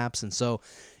out maps. And so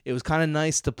it was kind of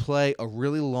nice to play a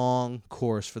really long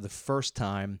course for the first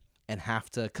time and have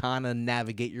to kind of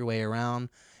navigate your way around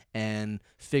and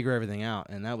figure everything out.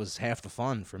 And that was half the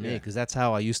fun for me because that's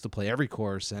how I used to play every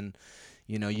course. And,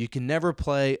 you can never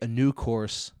play a new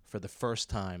course for the first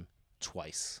time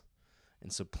twice.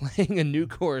 And so playing a new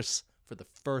course for the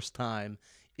first time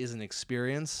is an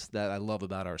experience that I love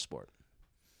about our sport.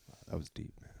 Wow, that was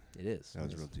deep, man. It is. That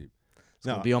was real deep. It's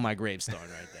going to be on my gravestone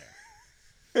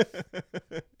right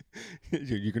there.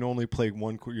 You can only play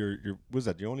one. Your what's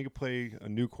that? You only can play a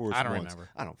new course. I don't once. remember.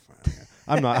 I don't.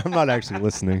 I'm not actually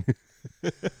listening.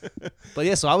 But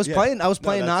yeah, so I was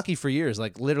playing Naki for years,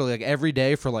 like literally like every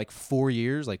day for like 4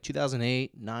 years, like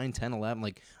 2008, 9, 10, 11.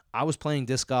 Like I was playing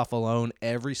disc golf alone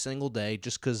every single day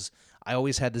just because I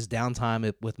always had this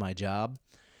downtime with my job.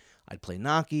 I'd play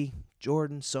Naki,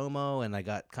 Jordan, Somo, and I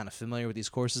got kind of familiar with these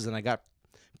courses, and I got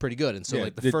pretty good. And so Yeah,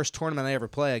 like the first tournament I ever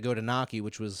play, I go to Naki,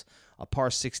 which was a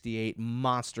par 68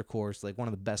 monster course, like one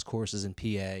of the best courses in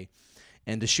PA.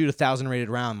 And to shoot 1,000 rated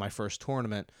round my first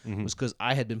tournament was because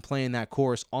I had been playing that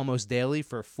course almost daily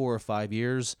for 4 or 5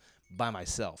 years by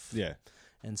myself. Yeah.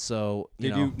 And so, you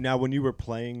Did know, you now when you were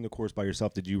playing the course by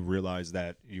yourself, did you realize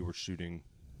that you were shooting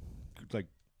like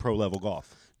pro level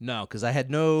golf? no, because I had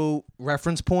no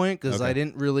reference point because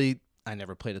Okay. I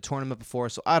never played a tournament before,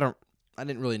 so I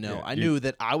didn't really know. Yeah, I knew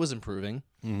that I was improving.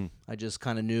 Mm-hmm. I just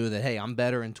kind of knew that, hey, I'm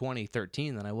better in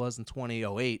 2013 than I was in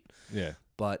 2008. Yeah.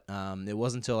 But it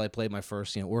wasn't until I played my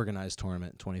first, organized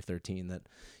tournament in 2013 that,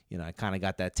 I kind of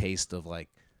got that taste of like,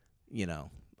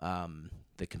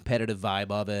 the competitive vibe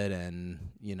of it, and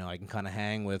I can kind of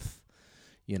hang with,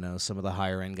 some of the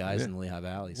higher end guys in the Lehigh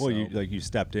Valley. Well, so. you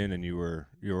stepped in and you were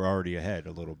already ahead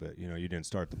a little bit. You didn't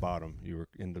start at the bottom. You were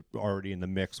already in the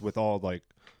mix with all like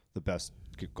the best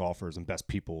golfers and best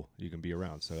people you can be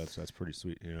around. So that's pretty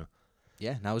sweet.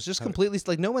 Yeah, and I was just completely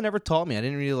like no one ever taught me. I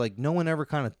didn't really like. No one ever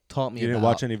kind of taught me. You didn't about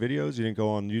watch any videos. You didn't go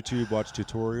on YouTube watch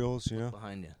tutorials.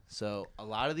 behind you. So a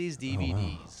lot of these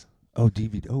DVDs. Oh,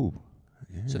 DVD. Oh,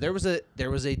 yeah. So there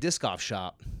was a disc golf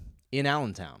shop in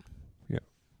Allentown. Yeah,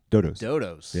 Dodos.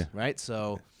 Dodos. Yeah. Right.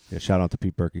 So Yeah, shout out to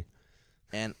Pete Berkey.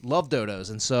 and love Dodos,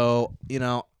 and so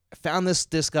I found this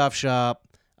disc golf shop.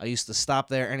 I used to stop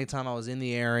there anytime I was in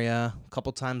the area, a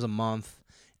couple times a month.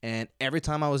 And every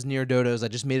time I was near Dodo's, I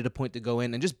just made it a point to go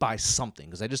in and just buy something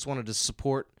because I just wanted to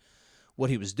support what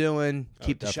he was doing,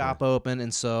 keep the shop open.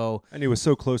 And so, And he was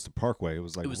so close to Parkway. It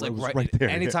was like right there.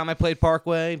 Anytime I played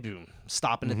Parkway, boom,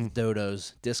 stopping at the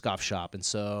Dodo's disc golf shop. And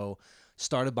so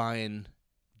started buying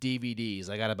DVDs.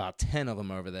 I got about 10 of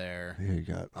them over there. Yeah, you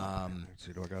got.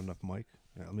 Do I got enough mic?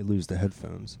 Yeah, let me lose the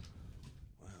headphones.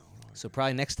 So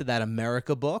probably next to that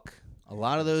America book. A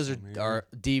lot of those are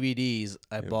DVDs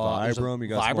I bought. Vibram, you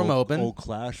got Vibram some Open. old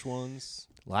Clash ones.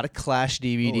 A lot of Clash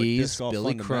DVDs. Disc golf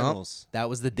Billy Crump. fundamentals. That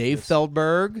was the Dave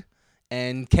Feldberg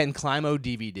and Ken Climo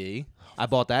DVD. I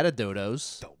bought that at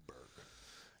Dodo's.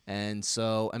 And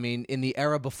so, I mean, in the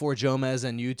era before Jomez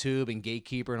and YouTube and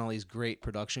Gatekeeper and all these great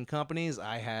production companies,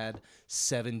 I had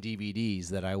 7 DVDs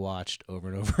that I watched over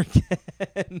and over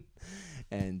again.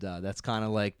 And that's kind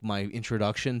of like my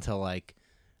introduction to like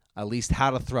at least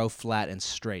how to throw flat and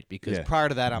straight, because prior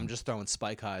to that I'm just throwing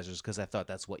spike hyzers because I thought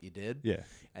that's what you did. Yeah.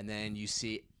 And then you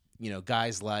see,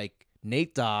 guys like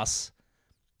Nate Doss,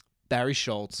 Barry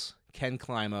Schultz, Ken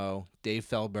Climo, Dave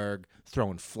Feldberg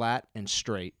throwing flat and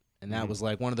straight. And that was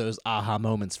like one of those aha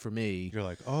moments for me. You're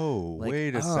like,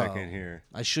 wait a second here.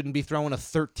 I shouldn't be throwing a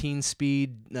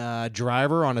 13-speed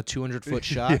driver on a 200-foot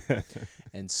shot. Yeah.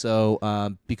 And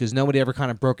so because nobody ever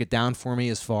kind of broke it down for me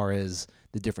as far as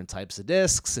the different types of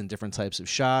discs and different types of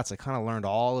shots, I kind of learned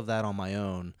all of that on my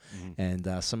own.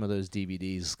 And some of those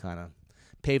DVDs kind of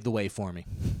paved the way for me.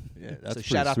 Yeah, that's so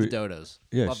shout out sweet. to Dodo's.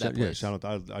 Yeah, love that place. Yeah, shout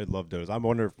out. I love Dodos. I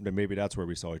wonder if maybe that's where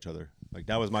we saw each other. Like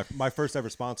that was my first ever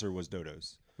sponsor was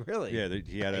Dodos. Really? Yeah,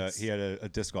 he had a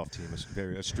disc golf team,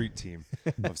 a street team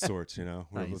of sorts.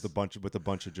 Nice. with a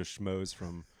bunch of just schmoes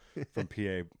from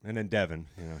PA, and then Devin.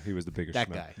 He was the biggest. That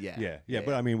schmo. guy. Yeah. Yeah.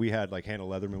 But I mean, we had like Hannah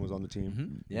Leatherman was on the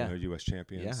team. Yeah. U.S.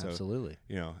 champion. Yeah, so, absolutely.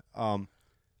 So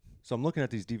I'm looking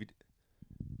at these DVD,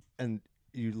 and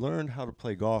you learned how to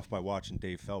play golf by watching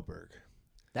Dave Feldberg.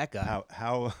 That guy.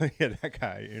 How that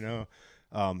guy.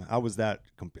 How was that?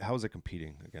 How was it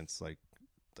competing against like?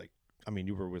 I mean,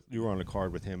 you were on a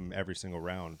card with him every single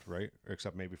round, right?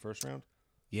 Except maybe first round.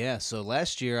 Yeah, so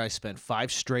last year I spent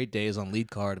 5 straight days on lead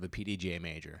card of a PDGA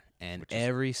major, and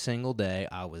every single day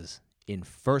I was in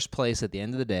first place at the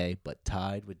end of the day, but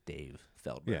tied with Dave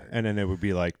Feldberg. Yeah, and then it would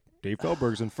be like Dave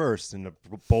Feldberg's in first in the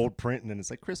bold print, and then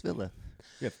it's like Chris Villa.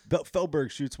 Yeah,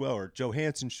 Feldberg shoots well, or Joe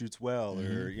Hansen shoots well,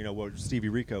 or Stevie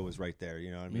Rico was right there.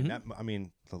 You know what I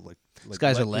mean? These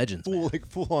guys are legends,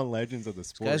 full on legends of the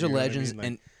sport. These guys are legends,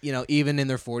 and even in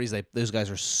their 40s, those guys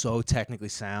are so technically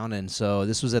sound. And so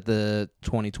this was at the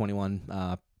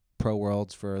 2021 Pro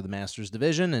Worlds for the Masters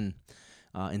division, and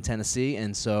in Tennessee.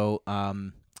 And so,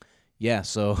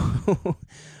 so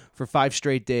for 5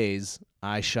 straight days,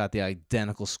 I shot the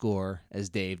identical score as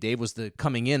Dave. Dave was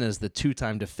coming in as the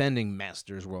 2-time defending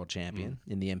Masters world champion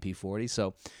in the MP40.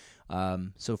 So,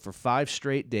 so for 5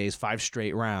 straight days, 5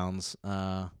 straight rounds,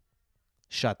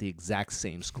 shot the exact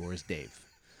same score as Dave,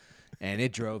 and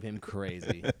it drove him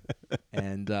crazy.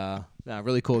 And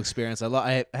really cool experience.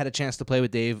 I had a chance to play with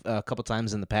Dave a couple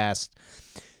times in the past.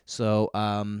 So,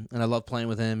 and I love playing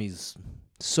with him. He's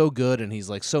so good, and he's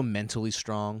like so mentally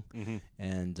strong.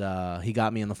 And he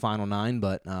got me in the final 9,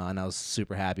 but and I was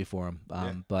super happy for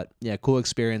him. But yeah, cool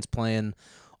experience playing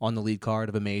on the lead card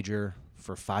of a major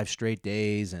for 5 straight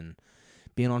days, and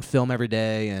being on film every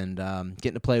day and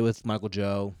getting to play with Michael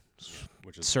Joe.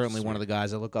 Which is Certainly sweet. one of the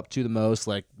guys I look up to the most.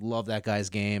 Like, love that guy's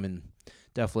game, and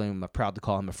definitely I'm proud to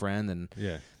call him a friend. And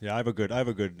Yeah. I have a good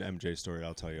MJ story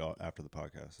I'll tell you all after the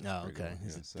podcast. It's oh, pretty okay. good.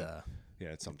 Is it Yeah,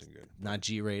 it's something good. not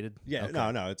G-rated? Yeah,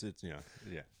 Okay. no, it's yeah.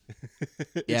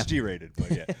 It's Yeah. G-rated,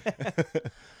 but yeah.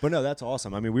 But no, that's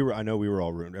awesome. I mean, I know we were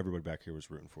all rooting. Everybody back here was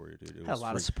rooting for you, dude. It Had a was lot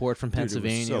of freak- support from dude,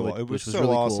 Pennsylvania, it which was was so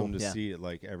really awesome cool. to Yeah. see it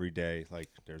like every day. Like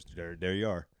there you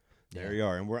are. There you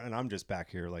are. And I'm just back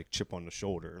here like chip on the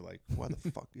shoulder. Like, why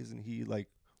the fuck isn't he like,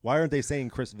 why aren't they saying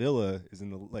Chris Villa is in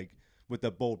the, like, with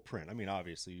the bold print? I mean,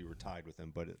 obviously you were tied with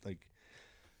him, but it, like,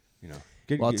 you know,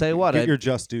 Well, I'll tell you what, get your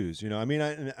just dues. You know, I mean,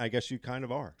 I guess you kind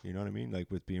of are. You know what I mean? Like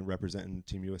with being representing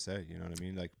Team USA. You know what I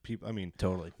mean? Like people. I mean,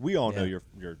 Totally. we all know Yeah.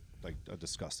 you're like a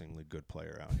disgustingly good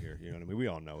player out here. You know what I mean? We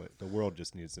all know it. The world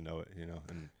just needs to know it. You know,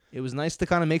 and It was nice to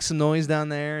kind of make some noise down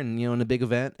there, and in a big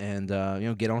event, and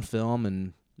get on film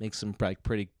and make some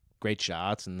pretty great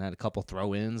shots, and had a couple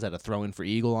throw-ins. Had a throw-in for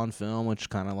Eagle on film, which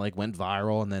kind of like went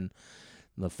viral, and then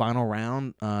the final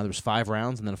round, there was 5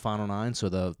 rounds and then a final 9. So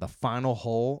the final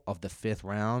hole of the 5th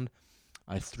round,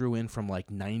 I threw in from like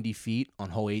 90 feet on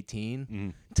hole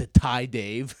 18 to tie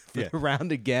Dave for the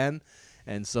round again.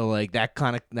 And so like that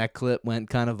clip went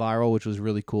kind of viral, which was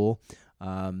really cool.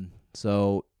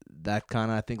 So that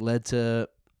kind of, I think, led to,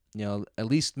 at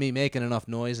least me making enough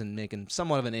noise and making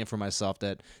somewhat of a name for myself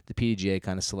that the PDGA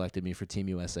kind of selected me for Team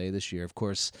USA this year. Of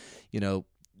course,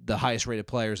 the highest rated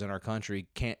players in our country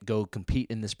can't go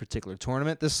compete in this particular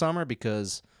tournament this summer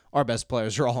because our best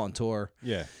players are all on tour.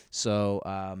 yeah. So,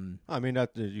 I mean,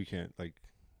 that you can't, like,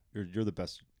 you're the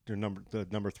best. You're the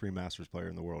number 3 Masters player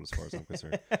in the world, as far as I'm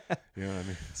concerned. You know what I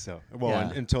mean? So,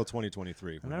 until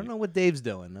 2023. And I don't know what Dave's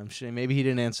doing. I'm sure maybe he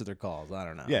didn't answer their calls. I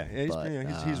don't know. Yeah,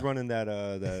 he's running that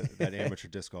amateur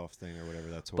disc golf thing or whatever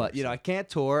that's. But I can't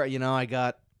tour. I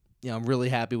got. I'm really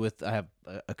happy with. I have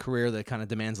a career that kind of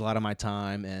demands a lot of my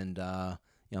time, and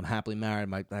I'm happily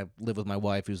married. I live with my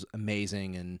wife, who's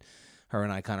amazing, and her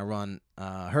and I kind of run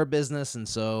her business, and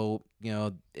so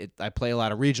I play a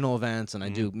lot of regional events, and I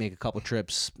do make a couple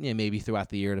trips, maybe throughout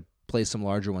the year to play some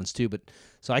larger ones too. But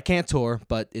so I can't tour,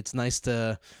 but it's nice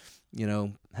to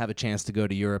have a chance to go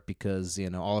to Europe because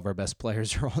all of our best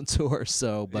players are on tour.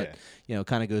 So, but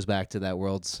kind of goes back to that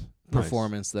world's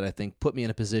performance that I think put me in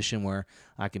a position where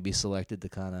I can be selected to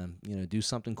kind of do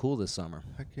something cool this summer.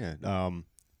 Heck yeah.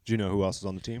 Do you know who else is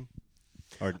on the team?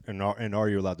 And are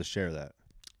you allowed to share that?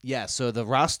 Yeah, so the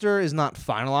roster is not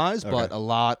finalized, Okay. but a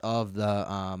lot of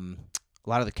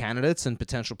the candidates and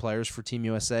potential players for Team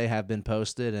USA have been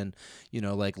posted, and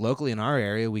like locally in our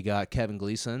area, we got Kevin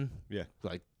Gleason, Yeah.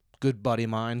 like good buddy of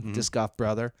mine, disc golf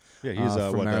brother. Yeah, he's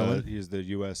from Maryland. he's the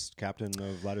U.S. captain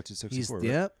of Latitude 64. He's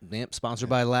right? yep, sponsored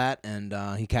by Lat, and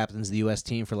he captains the U.S.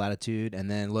 team for Latitude. And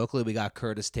then locally, we got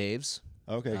Curtis Taves,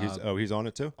 Okay, he's on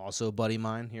it too. also a buddy of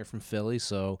mine here from Philly.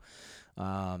 So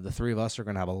the 3 of us are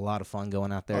going to have a lot of fun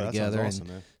going out there That together. sounds awesome,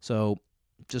 and man. so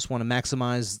just want to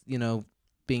maximize,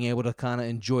 being able to kind of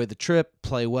enjoy the trip,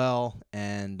 play well,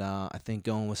 and I think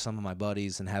going with some of my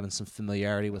buddies and having some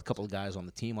familiarity with a couple of guys on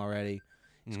the team already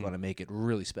is going to make it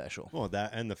really special. Well,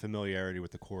 that and the familiarity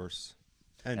with the course,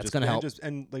 and That's just gonna help.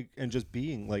 and just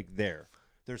being like there.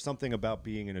 There's something about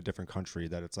being in a different country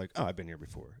that it's like, oh, I've been here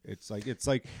before. It's like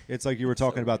you were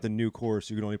talking about the new course.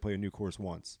 You can only play a new course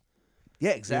once.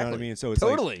 Yeah, exactly. You know what I mean? So it's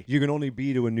totally. like you can only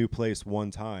be to a new place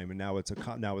one time, and now it's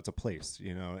a place,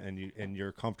 and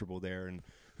you're comfortable there, and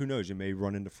who knows, you may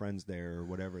run into friends there or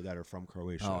whatever that are from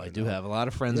Croatia. Oh, I do have a lot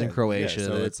of friends in Croatia. Yeah,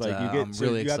 so it's like you get I'm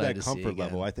really you have excited that to see comfort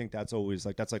level. again. I think that's always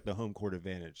that's like the home court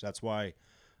advantage. That's why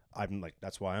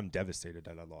I'm devastated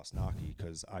that I lost Naki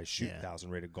because I shoot 1,000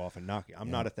 rated golf in Naki. I'm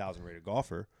not a 1,000 rated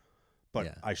golfer,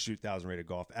 but I shoot 1,000 rated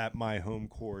golf at my home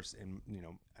course and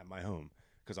at my home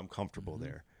because I'm comfortable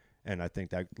there. And I think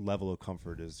that level of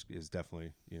comfort is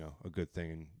definitely a good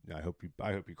thing, and I hope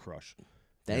you crush.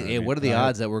 Hey, what are the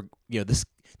odds that we're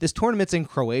this tournament's in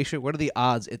Croatia? What are the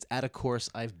odds it's at a course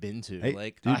I've been to?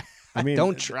 Hey, dude, I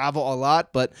don't travel a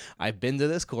lot, but I've been to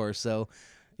this course, so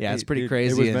yeah, it's pretty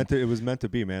crazy. It was meant to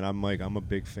be, man. I'm a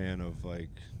big fan of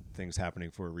like things happening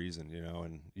for a reason,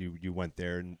 and you went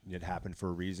there and it happened for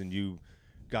a reason. You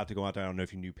got to go out there. I don't know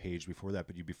if you knew Paige before that,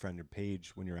 but you befriended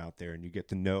Paige when you're out there, and you get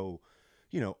to know,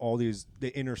 all the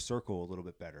inner circle a little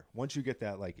bit better. Once you get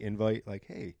that like invite, like,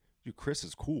 hey, Chris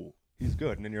is cool, he's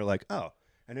good, and then you're like, oh,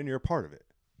 and then you're a part of it.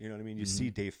 You know what I mean? You see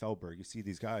Dave Feldberg, you see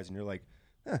these guys, and you're like,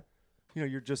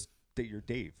 you're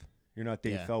Dave. You're not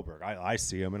Dave Feldberg. I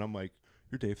see him, and I'm like,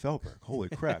 you're Dave Feldberg. Holy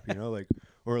crap,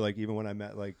 or like even when I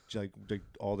met like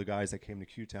all the guys that came to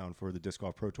Q-Town for the Disc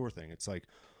Golf Pro Tour thing, it's like,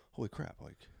 holy crap,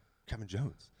 like Kevin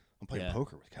Jones. I'm playing Yeah.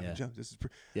 poker with Kevin Yeah. Jones. This is,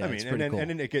 Yeah, I mean, it's and pretty then cool. and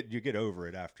then you get over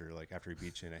it after he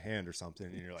beats you in a hand or something,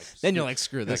 and you're like, Then you're like,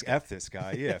 screw you're this like, guy. F this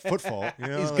guy, yeah, foot fault, you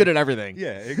know, He's like, good at everything.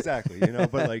 yeah, exactly, you know,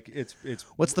 but like it's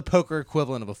What's the poker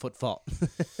equivalent of a foot fault?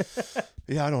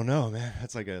 yeah, I don't know, man.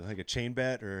 That's like a chain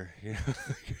bet or you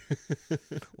know.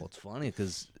 Well, it's funny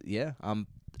because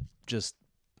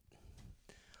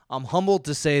I'm humbled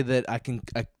to say that I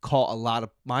call a lot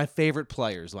of my favorite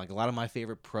players, like a lot of my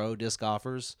favorite pro disc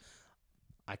golfers,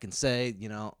 I can say,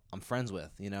 I'm friends with,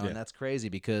 Yeah. and that's crazy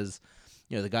because,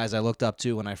 the guys I looked up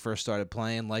to when I first started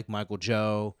playing, like Michael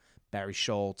Joe, Barry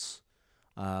Schultz,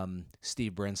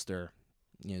 Steve Brinster,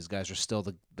 these guys are still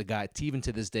the guy, even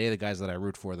to this day, the guys that I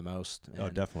root for the most. Oh,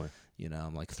 And, definitely.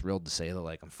 I'm like thrilled to say that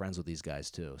like I'm friends with these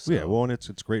guys too. So. Yeah, well, and it's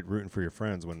great rooting for your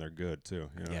friends when they're good too.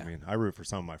 You know Yeah. what I mean? I root for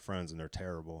some of my friends and they're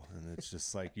terrible, and it's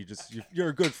just like you're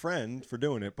a good friend for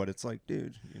doing it, but it's like,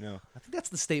 dude, I think that's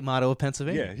the state motto of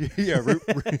Pennsylvania. yeah, root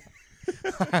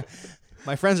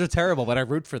My friends are terrible, but I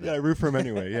root for them. yeah, I root for them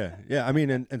anyway. Yeah. I mean,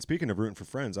 and speaking of rooting for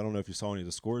friends, I don't know if you saw any of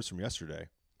the scores from yesterday.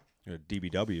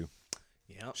 DBW.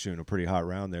 Yep. Shooting a pretty hot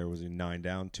round there. Was he 9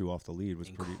 down, 2 off the lead? Was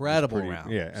Incredible pretty,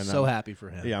 round. Yeah, and so happy for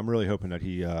him. Yeah, I'm really hoping that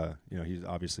he, he's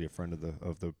obviously a friend of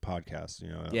the podcast.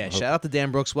 Yeah, shout out to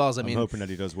Dan Brooks Wells. I'm hoping that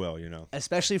he does well.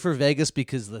 Especially for Vegas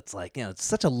because it's like it's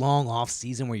such a long off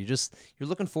season where you're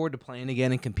looking forward to playing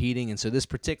again and competing, and so this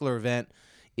particular event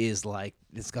is like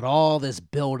it's got all this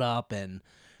build up and.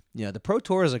 The Pro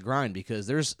Tour is a grind because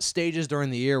there's stages during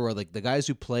the year where like the guys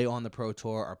who play on the Pro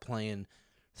Tour are playing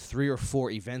 3 or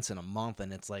 4 events in a month,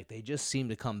 and it's like they just seem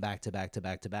to come back to back to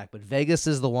back to back. But Vegas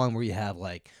is the one where you have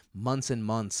like months and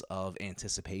months of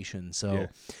anticipation. So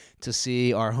to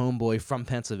see our homeboy from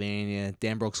Pennsylvania,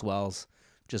 Dan Brooks Wells,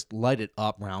 just light it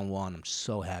up round 1, I'm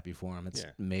so happy for him. It's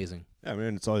amazing. I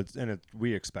mean,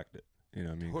 we expect it.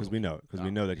 Because we know it. Because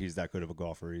we know that he's that good of a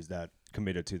golfer. He's that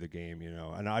committed to the game.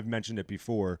 And I've mentioned it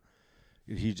before.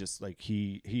 He just like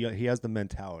he has the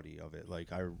mentality of it.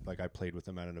 Like I played with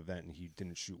him at an event and he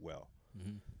didn't shoot well,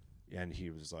 and he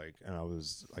was like, and I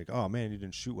was like, oh man, you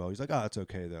didn't shoot well. He's like, oh, it's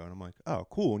okay though. And I'm like, oh,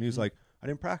 cool. And he was like, I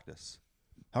didn't practice.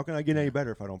 How can I get any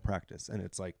better if I don't practice? And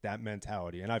it's like that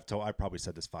mentality. And I probably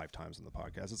said this 5 times on the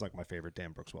podcast. It's like my favorite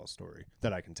Dan Brooks Wells story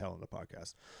that I can tell on the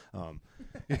podcast.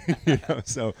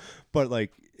 But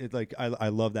like I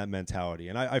love that mentality.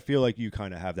 And I feel like you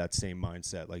kind of have that same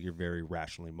mindset. Like you're very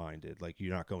rationally minded. Like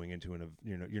you're not going into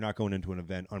an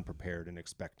event unprepared and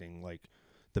expecting like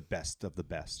the best of the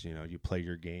best. You play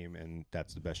your game and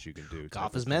that's the best you can do.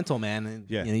 Golf is mental, man. And,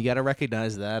 Yeah. You got to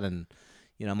recognize that. And,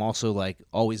 I'm also like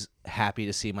always happy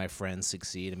to see my friends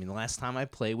succeed. I mean, the last time I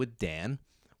played with Dan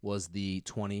was the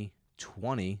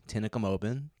 2020 Tinicum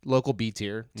Open, local B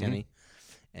tier, Tinny.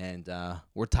 And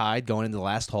we're tied going into the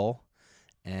last hole.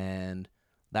 And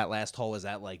that last hole was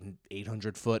at like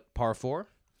 800-foot par 4.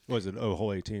 What was it? Oh,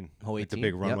 hole 18. Hole 18. Like the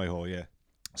big runway hole, yeah.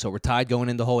 So we're tied going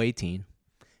into hole 18.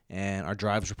 And our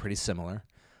drives were pretty similar.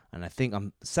 And I think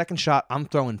second shot, I'm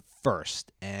throwing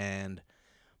first. And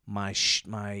my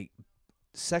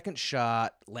second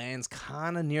shot lands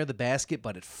kind of near the basket,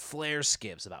 but it flare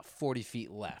skips about 40 feet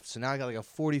left. So now I got like a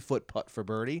 40-foot putt for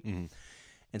birdie. Mm-hmm.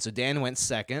 And so Dan went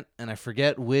second, and I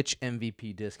forget which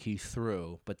MVP disc he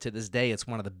threw, but to this day, it's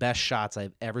one of the best shots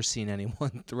I've ever seen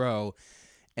anyone throw.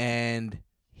 And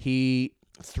he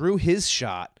threw his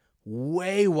shot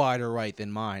way wider right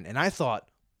than mine, and I thought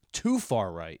too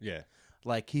far right. Yeah.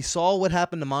 Like he saw what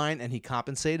happened to mine, and he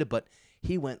compensated, but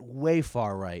he went way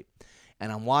far right.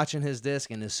 And I'm watching his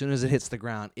disc, and as soon as it hits the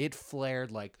ground, it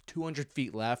flared like 200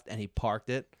 feet left, and he parked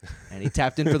it, and he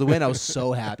tapped in for the win. I was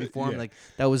so happy for him. Yeah. Like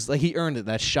that was like he earned it.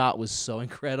 That shot was so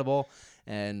incredible,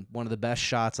 and one of the best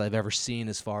shots I've ever seen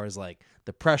as far as like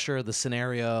the pressure, the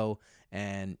scenario,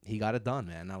 and he got it done,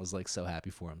 man. I was like so happy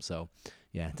for him. So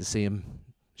yeah, to see him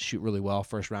shoot really well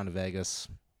first round of Vegas,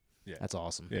 that's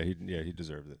awesome. Yeah, he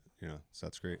deserved it. So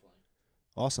that's great.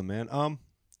 Awesome, man.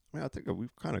 I think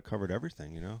we've kind of covered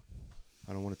everything.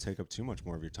 I don't want to take up too much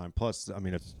more of your time. Plus, I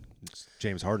mean, it's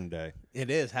James Harden Day. It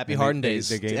is. Happy Harden Days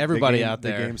the to everybody out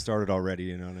there. The game started already,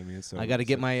 you know what I mean? So I got to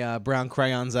get my brown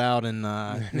crayons out and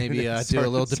maybe do a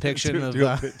little depiction of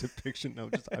depiction.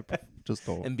 No, just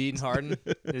hold. Embiid and Harden.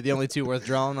 They're the only two worth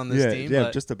drawing on this team. Yeah,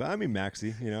 but just about. I mean,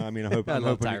 Maxey.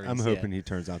 I'm hoping he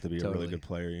turns out to be a really good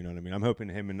player. You know what I mean? I'm hoping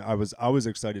him, and I was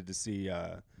excited to see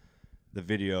the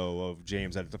video of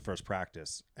James at the first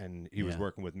practice, and he was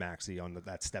working with Maxey on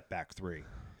that step back 3.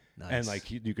 Nice. And like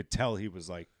you could tell he was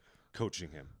like coaching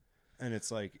him. And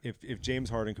it's like if James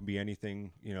Harden can be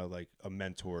anything, like a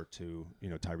mentor to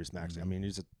Tyrese Maxey. I mean,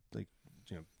 he's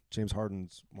James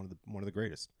Harden's one of the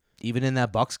greatest. Even in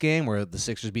that Bucks game where the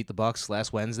Sixers beat the Bucks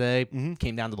last Wednesday,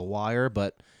 came down to the wire,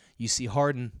 but you see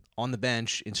Harden on the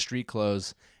bench in street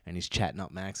clothes, and he's chatting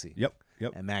up Maxey. Yep.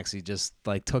 And Maxey just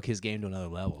like took his game to another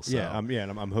level. So. Yeah,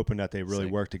 and I'm hoping that they really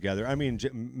Sick. work together. I mean,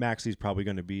 Maxey's probably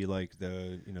going to be like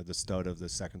the stud of the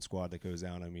second squad that goes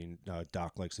out. I mean,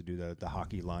 Doc likes to do the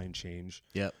hockey line change.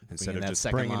 Yep. Instead of just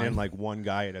bringing in like one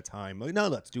guy at a time. Like, no,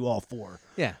 let's do all four.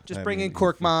 Yeah, just bring in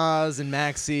Korkmaz and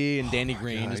Maxey and Danny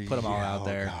Green. Just put them all out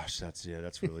there. Gosh, that's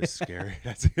really scary.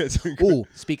 That's Ooh,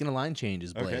 speaking of line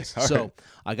changes, Blaze. Okay, So right.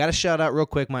 I got to shout out real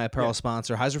quick my apparel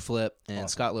sponsor, Heiser Flip, and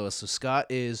Scott Lewis. So Scott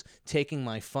is taking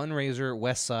my fundraiser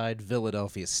Westside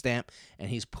Philadelphia stamp, and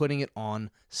he's putting it on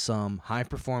some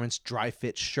high-performance dry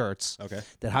fit shirts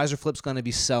that Heiser Flip's going to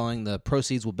be selling. The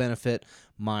proceeds will benefit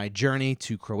my journey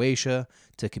to Croatia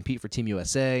to compete for Team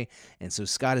USA. And so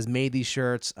Scott has made these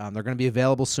shirts. They're going to be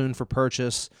available soon for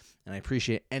purchase, and I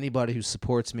appreciate anybody who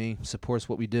supports me, supports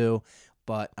what we do.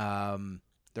 But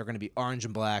they're going to be orange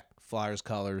and black, Flyers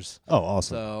colors. Oh,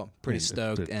 awesome. So pretty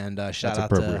stoked. And shout out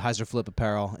to Heiser Flip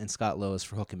Apparel and Scott Lewis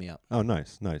for hooking me up. Oh,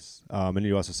 nice. And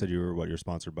you also said you're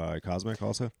sponsored by Cosmic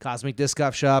also? Cosmic Disc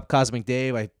Golf Shop, Cosmic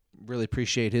Dave. I really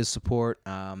appreciate his support.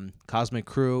 Cosmic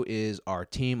Crew is our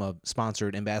team of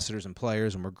sponsored ambassadors and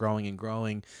players, and we're growing and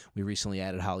growing. We recently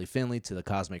added Holly Finley to the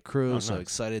Cosmic Crew, so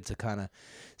excited to kind of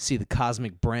see the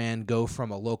Cosmic brand go from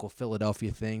a local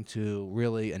Philadelphia thing to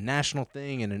really a national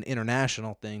thing and an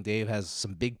international thing. Dave has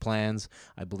some big plans.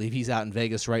 I believe he's out in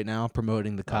Vegas right now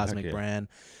promoting the Cosmic brand.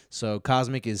 So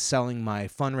Cosmic is selling my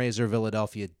fundraiser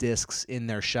Philadelphia discs in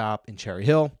their shop in Cherry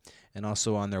Hill and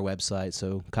also on their website,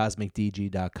 so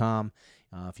cosmicdg.com.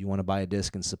 If you want to buy a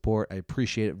disc and support, I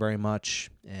appreciate it very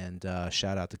much. And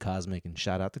shout out to Cosmic and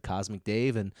shout out to Cosmic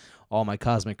Dave and all my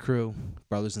Cosmic crew,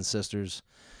 brothers and sisters.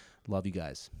 Love you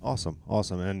guys. Awesome.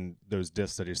 And those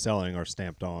discs that you're selling are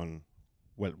stamped on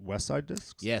Westside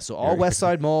discs? Yeah, so all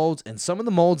Westside molds, and some of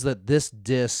the molds that this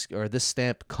disc or this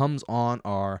stamp comes on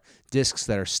are discs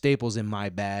that are staples in my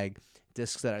bag,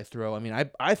 discs that I throw. I mean,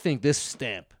 I think this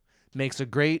stamp makes a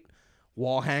great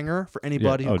wall hanger for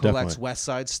anybody who collects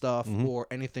Westside stuff or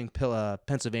anything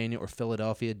Pennsylvania or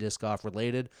Philadelphia disc golf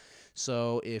related.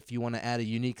 So if you want to add a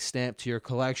unique stamp to your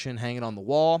collection, hang it on the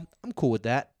wall, I'm cool with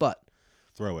that, but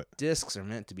throw it. Discs are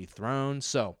meant to be thrown,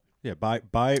 so yeah, buy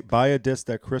a disc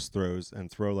that Chris throws and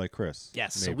throw like Chris.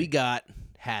 yes. Maybe. So we got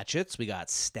hatchets, we got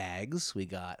stags, we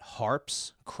got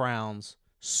harps, crowns,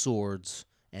 swords,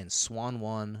 and Swan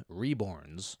 1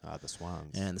 reborns. The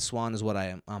swans. And the Swan is what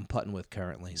I'm putting with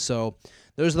currently. So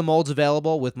those are the molds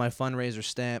available with my fundraiser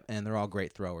stamp, and they're all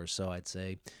great throwers. So I'd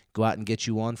say go out and get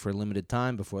you one for a limited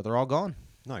time before they're all gone.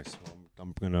 Nice. Well,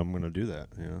 I'm gonna do that.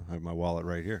 You know, I have my wallet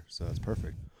right here, so that's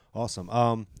perfect. Awesome.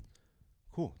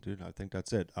 Cool, dude. I think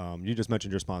that's it. You just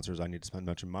mentioned your sponsors. I need to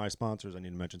mention my sponsors. I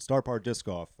need to mention Star Park Disc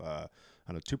Golf out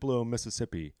of Tupelo,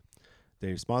 Mississippi.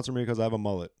 They sponsor me because I have a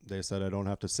mullet. They said I don't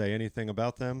have to say anything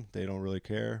about them. They don't really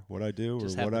care what I do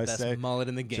Just or what I best say. Mullet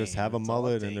in the game. Just have a That's all it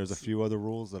mullet, and there's a takes. few other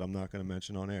rules that I'm not going to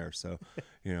mention on air. So,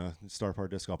 Star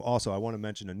Park Disc Golf. Also, I want to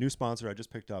mention a new sponsor I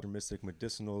just picked up, Mystic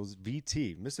Medicinals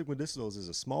VT. Mystic Medicinals is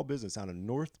a small business out of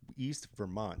Northeast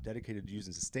Vermont dedicated to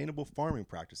using sustainable farming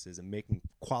practices and making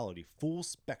quality, full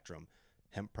spectrum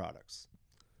hemp products.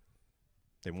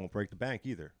 They won't break the bank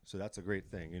either. So that's a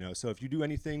great thing, So if you do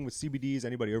anything with CBDs,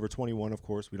 anybody over 21, of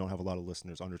course, we don't have a lot of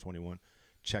listeners under 21,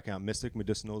 check out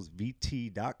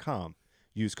mysticmedicinalsvt.com.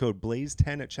 Use code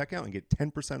BLAZE10 at checkout and get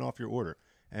 10% off your order.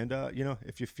 And,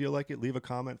 if you feel like it, leave a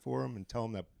comment for them and tell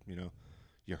them that,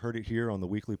 you heard it here on the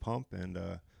Weekly Pump. And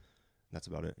that's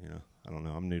about it, I don't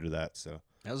know. I'm new to that, so.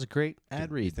 That was a great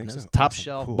ad read. Think so? Top Awesome.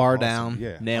 shelf, Cool. bar Awesome. down,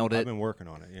 Yeah, nailed I've it. been working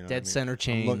on it. Dead center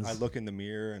chains. I look in the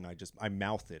mirror and I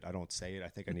mouth it. I don't say it. I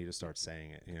think I need to start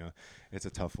saying it. It's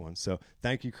a tough one. So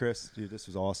thank you, Chris. Dude, this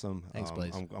was awesome. Thanks,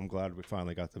 Blaze. I'm glad we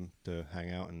finally got them to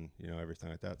hang out and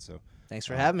everything like that. So Thanks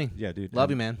for having me. Yeah, dude.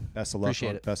 Love you, man. Best of luck.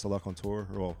 Appreciate it. Best of luck on tour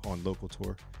or on local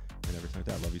tour and everything like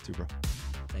that. Love you too, bro.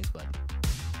 Thanks, bud.